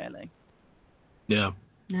them, really. Yeah.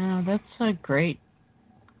 No, that's a great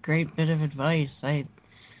bit of advice. I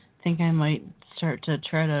think I might start to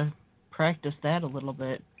try to practice that a little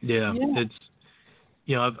bit. Yeah. It's,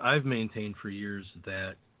 I've maintained for years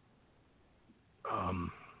that, how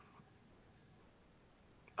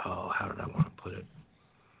did I want to put it?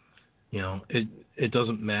 It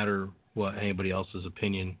doesn't matter what anybody else's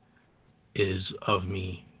opinion is of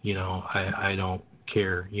me. I don't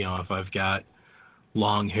care. If I've got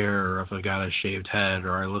long hair, or if I've got a shaved head,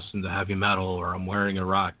 or I listen to heavy metal, or I'm wearing a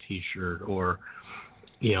rock t-shirt, or,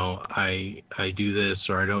 I do this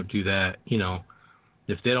or I don't do that.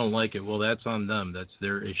 If they don't like it, well, that's on them. That's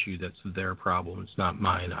their issue. That's their problem. It's not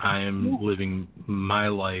mine. I am living my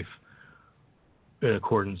life in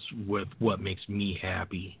accordance with what makes me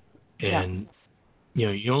happy. And,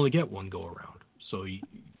 you only get one go around. So you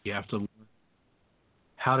have to learn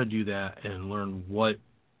how to do that and learn what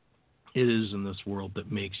it is in this world that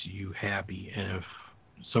makes you happy. And if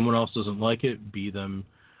someone else doesn't like it, be them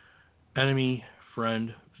enemy,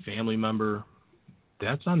 friend, family member,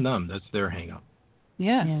 that's on them. That's their hang-up.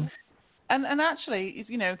 Yeah. And actually,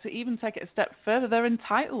 to even take it a step further, they're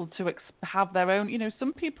entitled to have their own,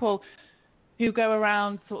 some people who go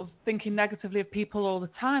around sort of thinking negatively of people all the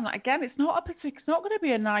time. Like, again, it's not going to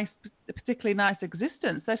be a particularly nice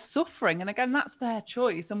existence. They're suffering, and again, that's their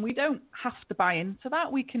choice, and we don't have to buy into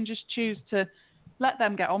that. We can just choose to let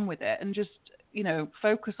them get on with it and just,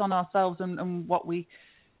 focus on ourselves and what we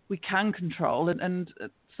can control, and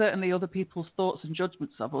certainly other people's thoughts and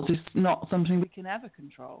judgments of us is not something we can ever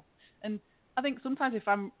control. And I think sometimes, if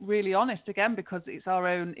I'm really honest, again, because it's our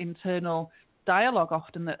own internal dialogue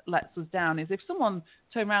often that lets us down, is if someone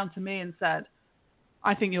turned around to me and said,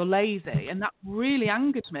 I think you're lazy, and that really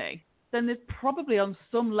angered me, then there's probably on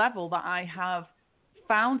some level that I have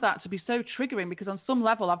found that to be so triggering, because on some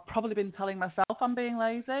level I've probably been telling myself I'm being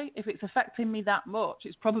lazy. If it's affecting me that much,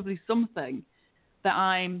 it's probably something that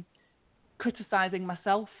I'm criticizing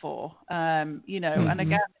myself for, and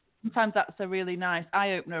again, sometimes that's a really nice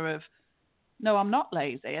eye-opener of, no, I'm not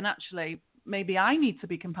lazy, and actually maybe I need to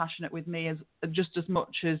be compassionate with me as just as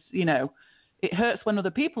much as, it hurts when other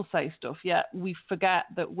people say stuff, yet we forget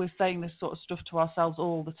that we're saying this sort of stuff to ourselves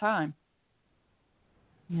all the time.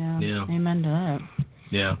 Yeah. Amen to that.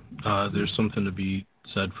 Yeah. There's something to be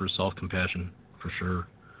said for self-compassion, for sure.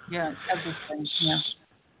 Yeah, everything. Yeah.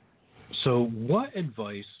 So what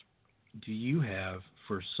advice do you have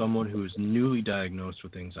for someone who is newly diagnosed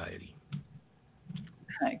with anxiety?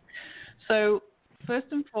 Okay. So first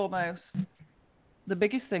and foremost, the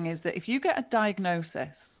biggest thing is that if you get a diagnosis,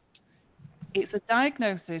 it's a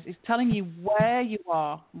diagnosis. It's telling you where you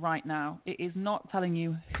are right now. It is not telling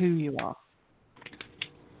you who you are.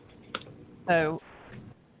 So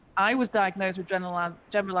I was diagnosed with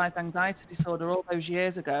generalized anxiety disorder all those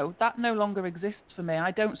years ago. That no longer exists for me.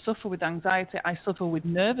 I don't suffer with anxiety. I suffer with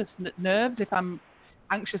nerves if I'm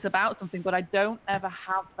anxious about something, but I don't ever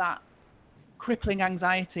have that crippling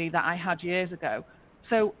anxiety that I had years ago.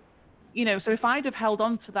 So, so if I'd have held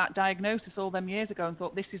on to that diagnosis all them years ago and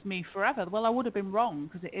thought this is me forever, well, I would have been wrong,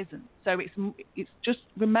 because it isn't. So it's just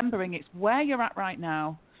remembering it's where you're at right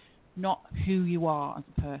now, not who you are as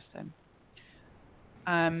a person.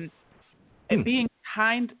 Being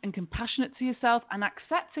kind and compassionate to yourself and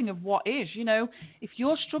accepting of what is. If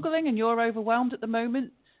you're struggling and you're overwhelmed at the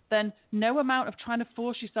moment, then no amount of trying to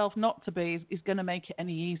force yourself not to be is going to make it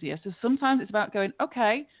any easier. So sometimes it's about going,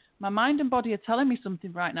 okay, my mind and body are telling me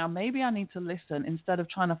something right now. Maybe I need to listen instead of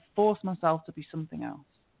trying to force myself to be something else.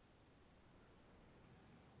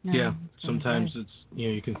 Yeah, sometimes it's,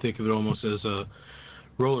 you can think of it almost as a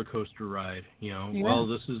roller coaster ride. Well,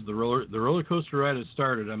 this is the roller coaster ride has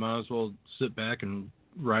started. I might as well sit back and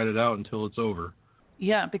ride it out until it's over.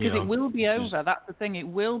 Yeah, because it will be over. That's the thing. It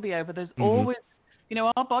will be over. There's always,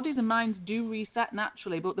 our bodies and minds do reset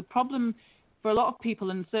naturally, but the problem for a lot of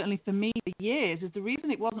people, and certainly for me for years, is the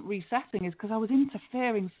reason it wasn't resetting is because I was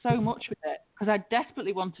interfering so much with it, because I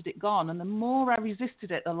desperately wanted it gone, and the more I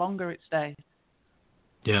resisted it, the longer it stayed.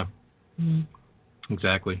 Yeah,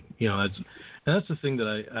 Exactly. That's the thing that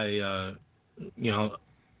I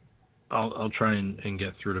I'll try and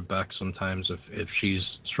get through to Beck sometimes if she's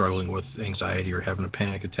struggling with anxiety or having a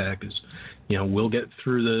panic attack. Is we'll get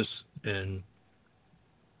through this and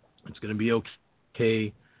it's going to be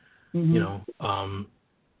okay.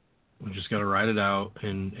 We just got to ride it out,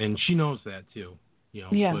 and she knows that too.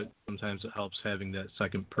 But sometimes it helps having that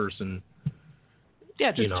second person.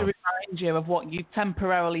 Yeah, just to remind you of what you've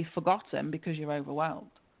temporarily forgotten because you're overwhelmed.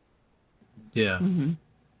 Yeah,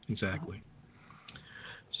 exactly.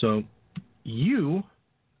 So you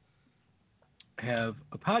have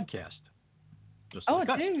a podcast. I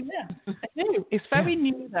do, yeah. I do. It's very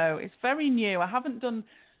new, though. It's very new. I haven't done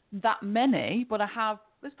that many, but I have.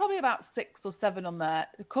 There's probably about 6 or 7 on there,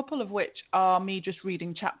 a couple of which are me just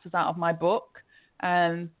reading chapters out of my book.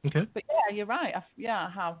 But yeah, you're right. I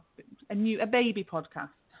have a baby podcast.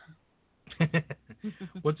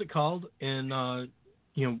 What's it called? And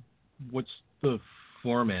what's the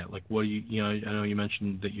format? Like, what do you? I know you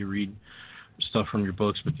mentioned that you read stuff from your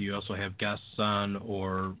books, but do you also have guests on,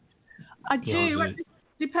 or? I do.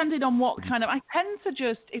 Depending on what kind of, I tend to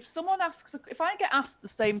just, if I get asked the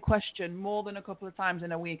same question more than a couple of times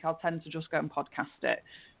in a week, I'll tend to just go and podcast it.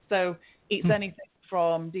 So it's anything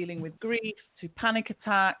from dealing with grief to panic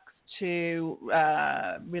attacks to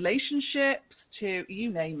relationships to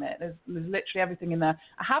you name it. There's literally everything in there.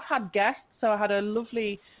 I have had guests, so I had a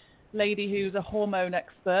lovely lady who's a hormone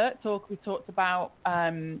expert. We talked about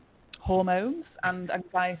hormones and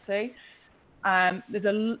anxiety. There's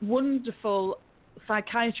a wonderful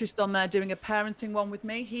psychiatrist on there doing a parenting one with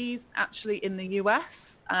me. He's actually in the US.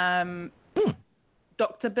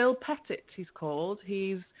 Dr. Bill Pettit, he's called.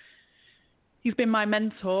 He's been my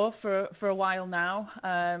mentor for a while now.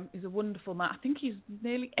 He's a wonderful man. I think he's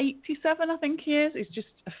nearly 87, I think he is. He's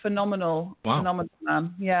just a phenomenal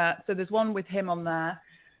man. Yeah, so there's one with him on there.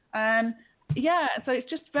 So it's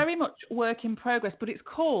just very much work in progress, but it's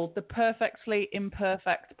called the Perfectly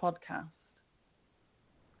Imperfect Podcast.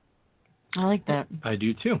 I like that. I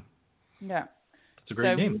do too. Yeah. It's a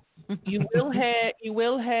great name. You will hear,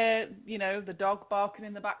 the dog barking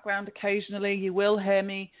in the background occasionally. You will hear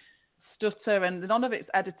me stutter, and none of it's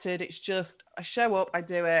edited. It's just I show up, I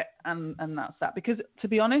do it, and that's that. Because to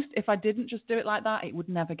be honest, if I didn't just do it like that, it would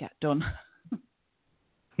never get done.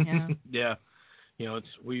 Yeah.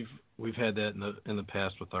 We've had that in the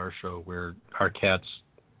past with our show where our cats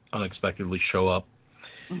unexpectedly show up.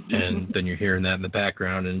 And then you're hearing that in the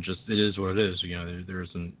background, and just it is what it is. There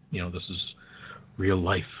isn't. This is real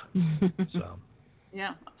life. So.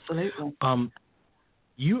 Yeah, absolutely.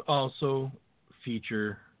 You also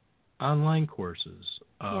feature online courses.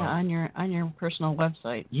 On your personal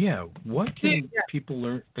website. Yeah. What can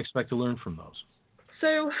people expect to learn from those?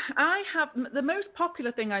 So I have the most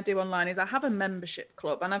popular thing I do online is I have a membership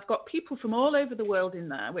club, and I've got people from all over the world in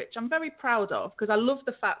there, which I'm very proud of because I love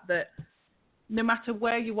the fact that. No matter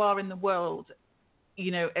where you are in the world,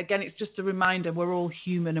 again, it's just a reminder we're all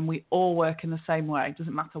human and we all work in the same way. It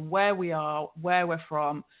doesn't matter where we are, where we're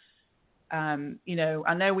from. I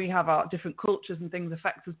know we have our different cultures and things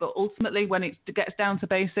affect us, but ultimately when it gets down to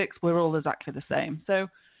basics, we're all exactly the same. So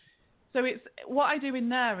it's what I do in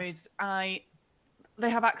there is they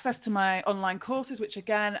have access to my online courses, which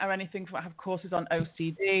again are anything from I have courses on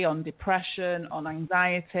OCD, on depression, on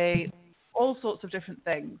anxiety, all sorts of different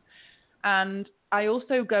things. And I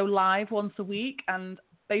also go live once a week, and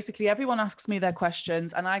basically everyone asks me their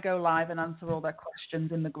questions, and I go live and answer all their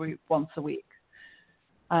questions in the group once a week.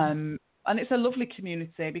 And it's a lovely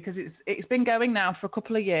community because it's been going now for a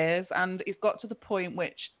couple of years, and it's got to the point,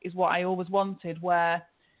 which is what I always wanted, where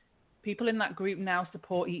people in that group now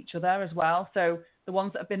support each other as well. So the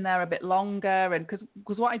ones that have been there a bit longer, and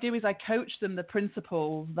because what I do is I coach them the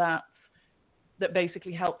principles that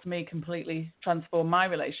basically helped me completely transform my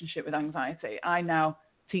relationship with anxiety. I now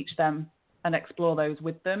teach them and explore those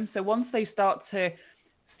with them. So once they start to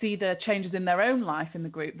see the changes in their own life in the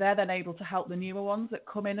group, they're then able to help the newer ones that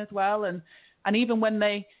come in as well. And even when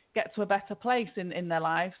they get to a better place in their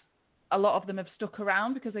lives, a lot of them have stuck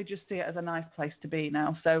around because they just see it as a nice place to be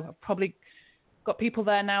now. So I've probably got people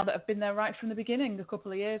there now that have been there right from the beginning a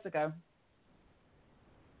couple of years ago.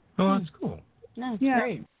 Oh, that's cool. No, it's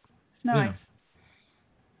great. It's nice. Yeah.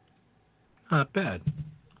 Not bad.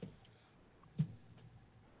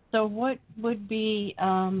 So what would be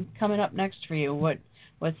coming up next for you?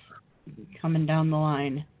 What's coming down the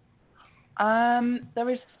line? There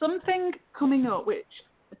is something coming up which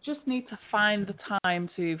I just need to find the time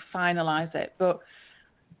to finalise it. But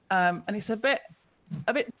and it's a bit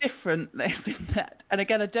different, isn't it? And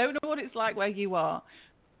again, I don't know what it's like where you are,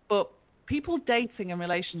 but people dating and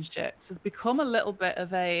relationships has become a little bit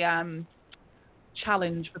of a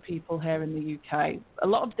challenge for people here in the UK. A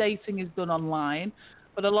lot of dating is done online,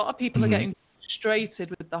 but a lot of people are getting frustrated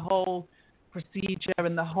with the whole procedure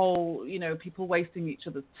and the whole, people wasting each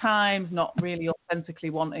other's time, not really authentically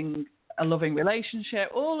wanting a loving relationship,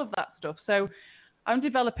 all of that stuff. So I'm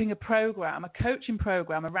developing a coaching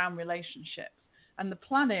program around relationships. And the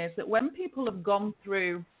plan is that when people have gone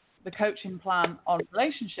through the coaching plan on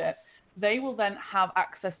relationship, they will then have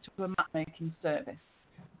access to a matchmaking service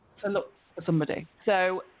to look for somebody.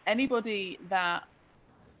 So anybody that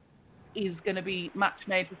is going to be match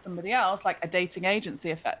made with somebody else, like a dating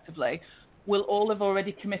agency effectively, will all have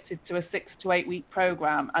already committed to a 6 to 8 week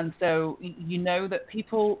program. And so that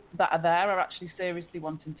people that are there are actually seriously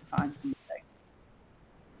wanting to find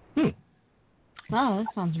somebody. Wow, that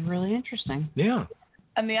sounds really interesting. Yeah.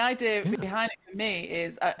 And the idea behind it for me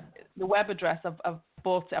is the web address. I've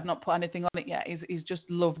bought it. I've not put anything on it yet. Is just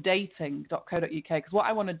lovedating.co.uk. Because what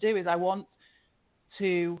I want to do is I want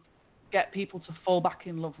to get people to fall back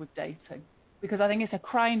in love with dating. Because I think it's a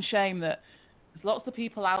crying shame that there's lots of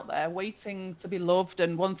people out there waiting to be loved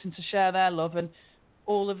and wanting to share their love, and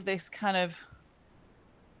all of this kind of,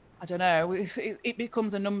 I don't know, it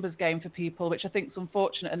becomes a numbers game for people, which I think is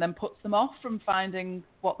unfortunate, and then puts them off from finding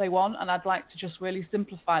what they want. And I'd like to just really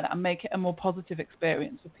simplify that and make it a more positive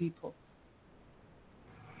experience for people.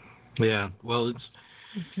 Yeah, well,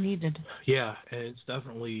 it's needed. Yeah, and it's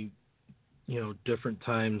definitely, different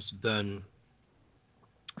times than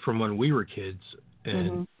from when we were kids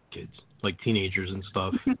and kids, like teenagers and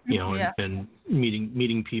stuff, and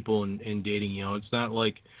meeting people and dating. It's not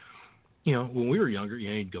like, when we were younger,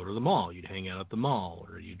 you'd go to the mall, you'd hang out at the mall,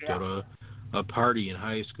 or you'd go to a party in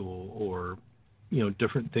high school, or,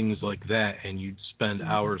 different things like that, and you'd spend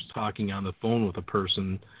hours talking on the phone with a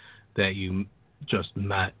person that you just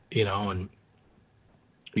met, and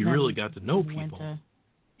you really got to know people.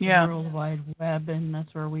 World Wide Web, and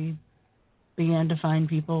that's where we began to find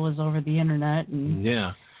people, was over the internet. And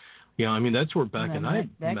I mean, that's where Beck and I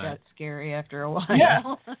that met. got scary after a while.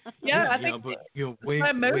 I think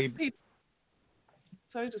where most people.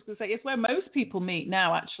 So I was just going to say, it's where most people meet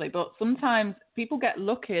now, actually. But sometimes people get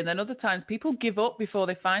lucky, and then other times people give up before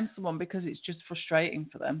they find someone because it's just frustrating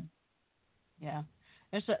for them. Yeah,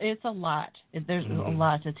 it's a lot. There's a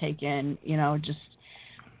lot to take in. Just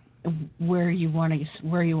where you want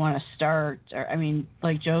to start. Or, I mean,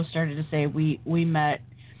 like Joe started to say, we met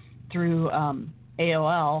through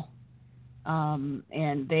AOL,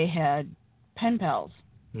 and they had pen pals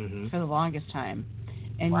for the longest time.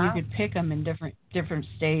 And you could pick them in different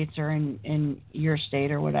states or in your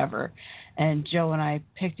state or whatever. And Joe and I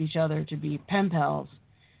picked each other to be pen pals,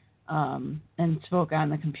 and spoke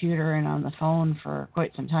on the computer and on the phone for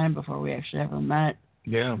quite some time before we actually ever met.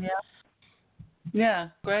 Yeah,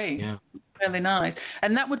 great. Yeah. Really nice.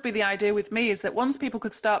 And that would be the idea with me, is that once people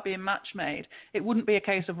could start being match made, it wouldn't be a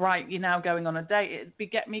case of, right, you're now going on a date. It'd be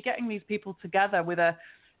getting these people together with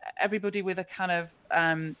everybody with a kind of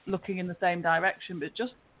looking in the same direction, but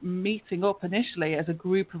just meeting up initially as a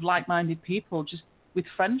group of like-minded people, just with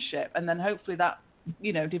friendship, and then hopefully that,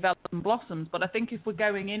 develops and blossoms. But I think if we're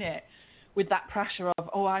going in it with that pressure of,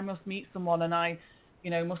 I must meet someone and I,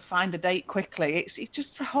 must find a date quickly, it's just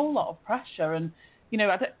a whole lot of pressure. And,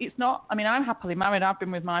 it's not, I mean, I'm happily married. I've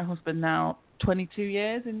been with my husband now 22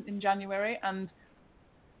 years in January, and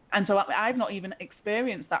so I've not even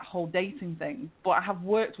experienced that whole dating thing, but I have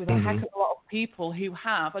worked with a heck of a lot of people who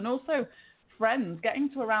have, and also friends getting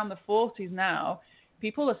to around the 40s now.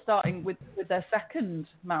 People are starting with their second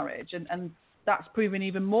marriage, and that's proven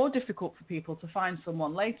even more difficult for people to find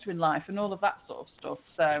someone later in life and all of that sort of stuff.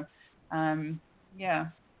 So, yeah.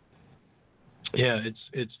 Yeah,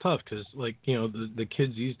 it's tough because, like, the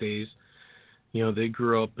kids these days, they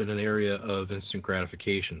grew up in an area of instant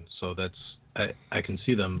gratification. So I can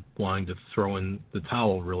see them wanting to throw in the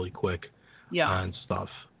towel really quick on stuff,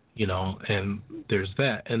 and there's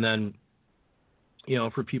that. And then,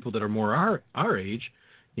 for people that are more our age,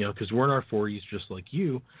 because we're in our 40s just like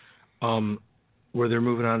you, where they're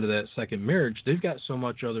moving on to that second marriage, they've got so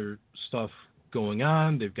much other stuff going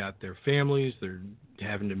on. They've got their families. They're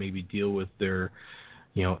having to maybe deal with their,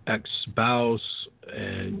 ex-spouse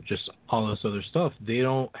and just all this other stuff. They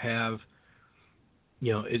don't have,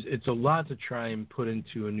 it's a lot to try and put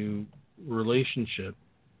into a new relationship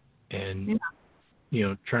and,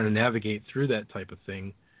 trying to navigate through that type of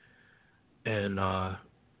thing. And,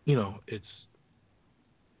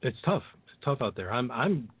 it's tough. It's tough out there.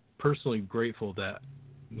 I'm personally grateful that,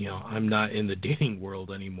 I'm not in the dating world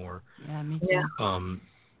anymore. Yeah, me too.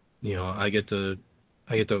 I get to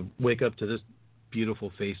wake up to this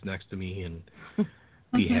beautiful face next to me and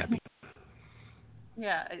be happy.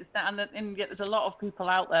 Yeah, it's that, and yet there's a lot of people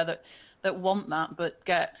out there that want that, but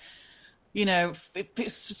get,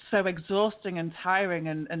 it's so exhausting and tiring,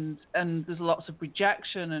 and there's lots of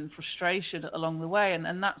rejection and frustration along the way,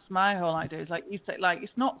 and that's my whole idea. Is like you say, like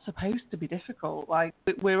it's not supposed to be difficult. Like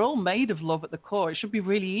we're all made of love at the core. It should be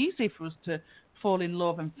really easy for us to fall in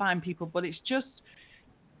love and find people, but it's just,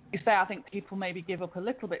 I think people maybe give up a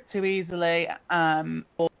little bit too easily,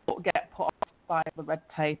 or get put off by the red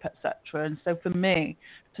tape, etc. And so for me,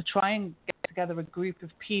 to try and get together a group of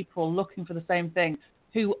people looking for the same thing,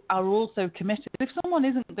 who are also committed. If someone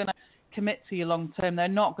isn't going to commit to you long term, they're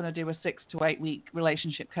not going to do a 6 to 8 week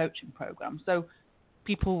relationship coaching program. So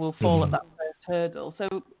people will fall at that first hurdle. So,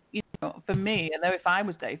 for me, and though if I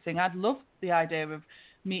was dating, I'd love the idea of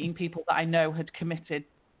meeting people that I know had committed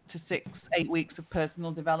to 6-8 weeks of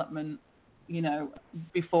personal development,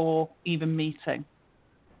 before even meeting.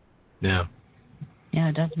 Yeah.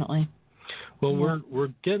 Yeah, definitely. Well, we're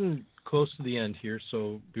getting close to the end here,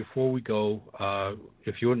 so before we go,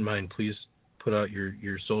 if you wouldn't mind, please put out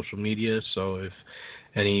your social media, so if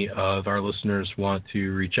any of our listeners want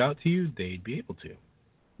to reach out to you, they'd be able to.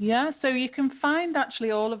 Yeah, so you can find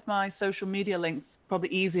actually all of my social media links probably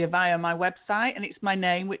easier via my website, and it's my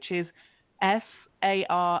name, which is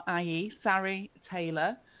Sarie,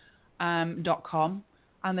 SarieTaylor.com,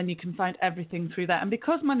 and then you can find everything through that. And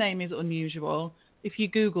because my name is unusual, if you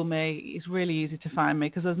Google me, it's really easy to find me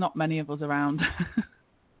because there's not many of us around.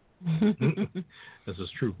 This is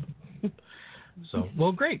true. So,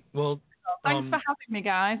 well, great. Well, thanks for having me,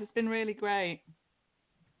 guys. It's been really great.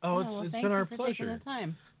 It's been our pleasure. The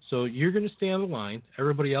time. So you're going to stay on the line.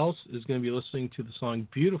 Everybody else is going to be listening to the song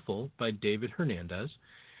 "Beautiful" by David Hernandez.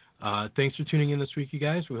 Thanks for tuning in this week, you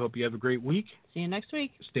guys. We hope you have a great week. See you next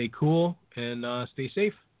week. Stay cool and stay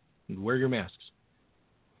safe. And wear your masks.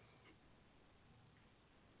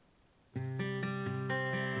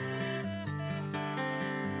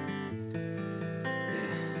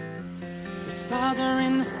 Farther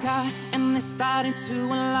in the sky, and they're starting to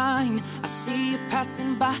align. I see you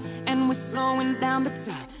passing by, and we're slowing down the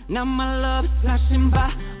time. Now my love is flashing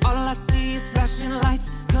by, all I see is flashing lights.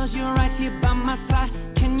 Cause you're right here by my side,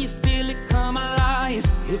 can you feel it come alive?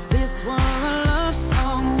 If this were a love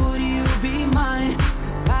song, would you be mine?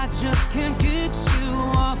 I just can't get you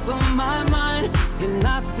off of my mind, and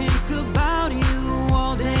I think about you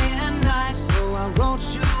all day and night. So I wrote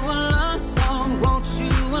you a love song, wrote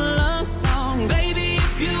you a love song. Baby,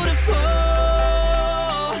 you're beautiful,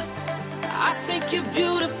 I think you're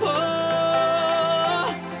beautiful,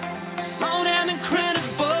 so damn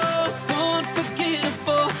incredible, so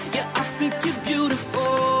unforgettable. Yeah, I think you're beautiful.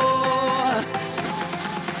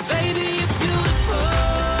 Baby, you're beautiful,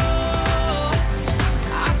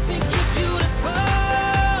 I think you're beautiful,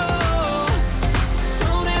 so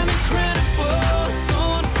damn incredible, so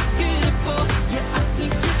unforgettable. Yeah, I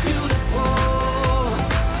think you're beautiful.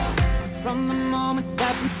 From the moment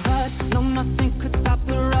that we touched, no, nothing could stop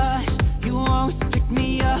the rush. You always pick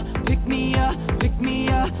me up, pick me up, pick me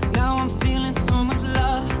up. Now I'm feeling so much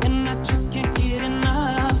love, and I just can't get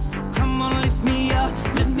enough. Come on, lift me up,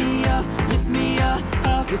 lift me up, lift me up,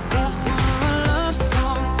 up. If this were a love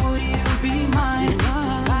song, would you be mine?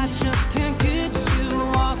 I just can't get you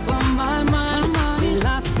off of my mind, and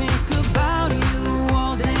I think about you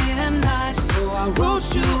all day and night. So I wrote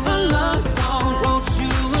you a love song, wrote you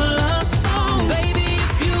a love song. Baby,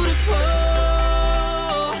 you're beautiful,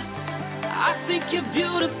 I think you're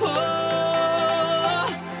beautiful,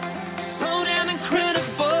 so damn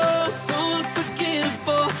incredible, so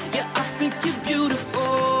unforgettable. Yeah, I think you're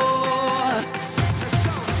beautiful.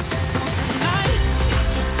 So tonight,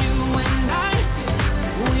 it's just you and I.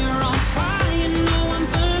 We're on fire, you know I'm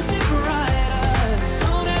burning brighter. So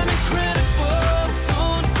damn incredible, so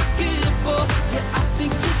unforgettable. Yeah, I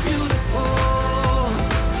think you're beautiful.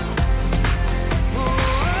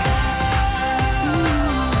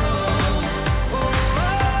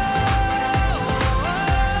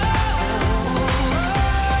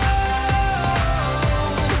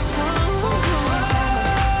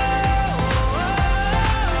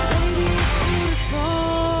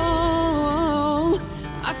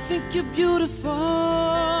 I think you're beautiful,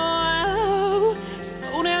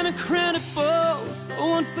 so damn incredible,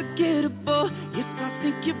 so unforgettable. Yes, I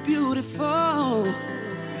think you're beautiful.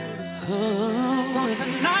 So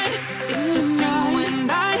tonight, it's just you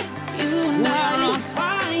and I. We're on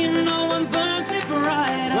fire, you know I'm burning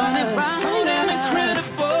brighter. So damn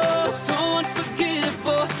incredible, so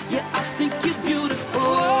unforgettable. Yeah, I think you're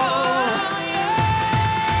beautiful.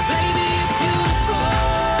 Baby, you're beautiful,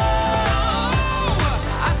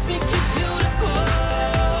 I think you're beautiful,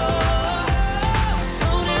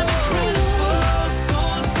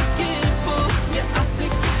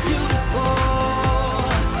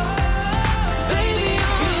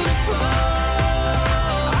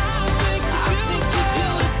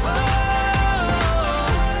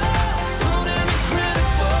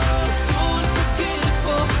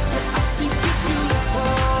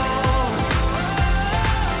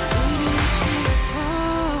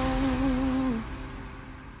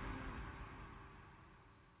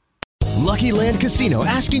 Lucky Land Casino,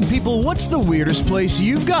 asking people, what's the weirdest place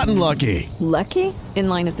you've gotten lucky? Lucky? In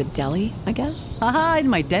line at the deli, I guess? Aha, in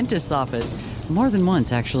my dentist's office. More than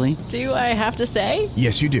once, actually. Do I have to say?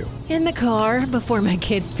 Yes, you do. In the car before my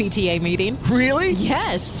kids' PTA meeting. Really?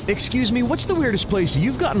 Yes. Excuse me, what's the weirdest place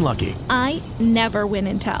you've gotten lucky? I never win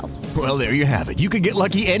and tell. Well, there you have it. You can get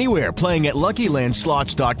lucky anywhere, playing at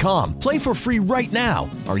LuckyLandSlots.com. Play for free right now.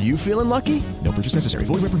 Are you feeling lucky? No purchase necessary.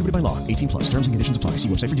 Void where prohibited by law. 18+. Terms and conditions apply. See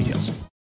website for details.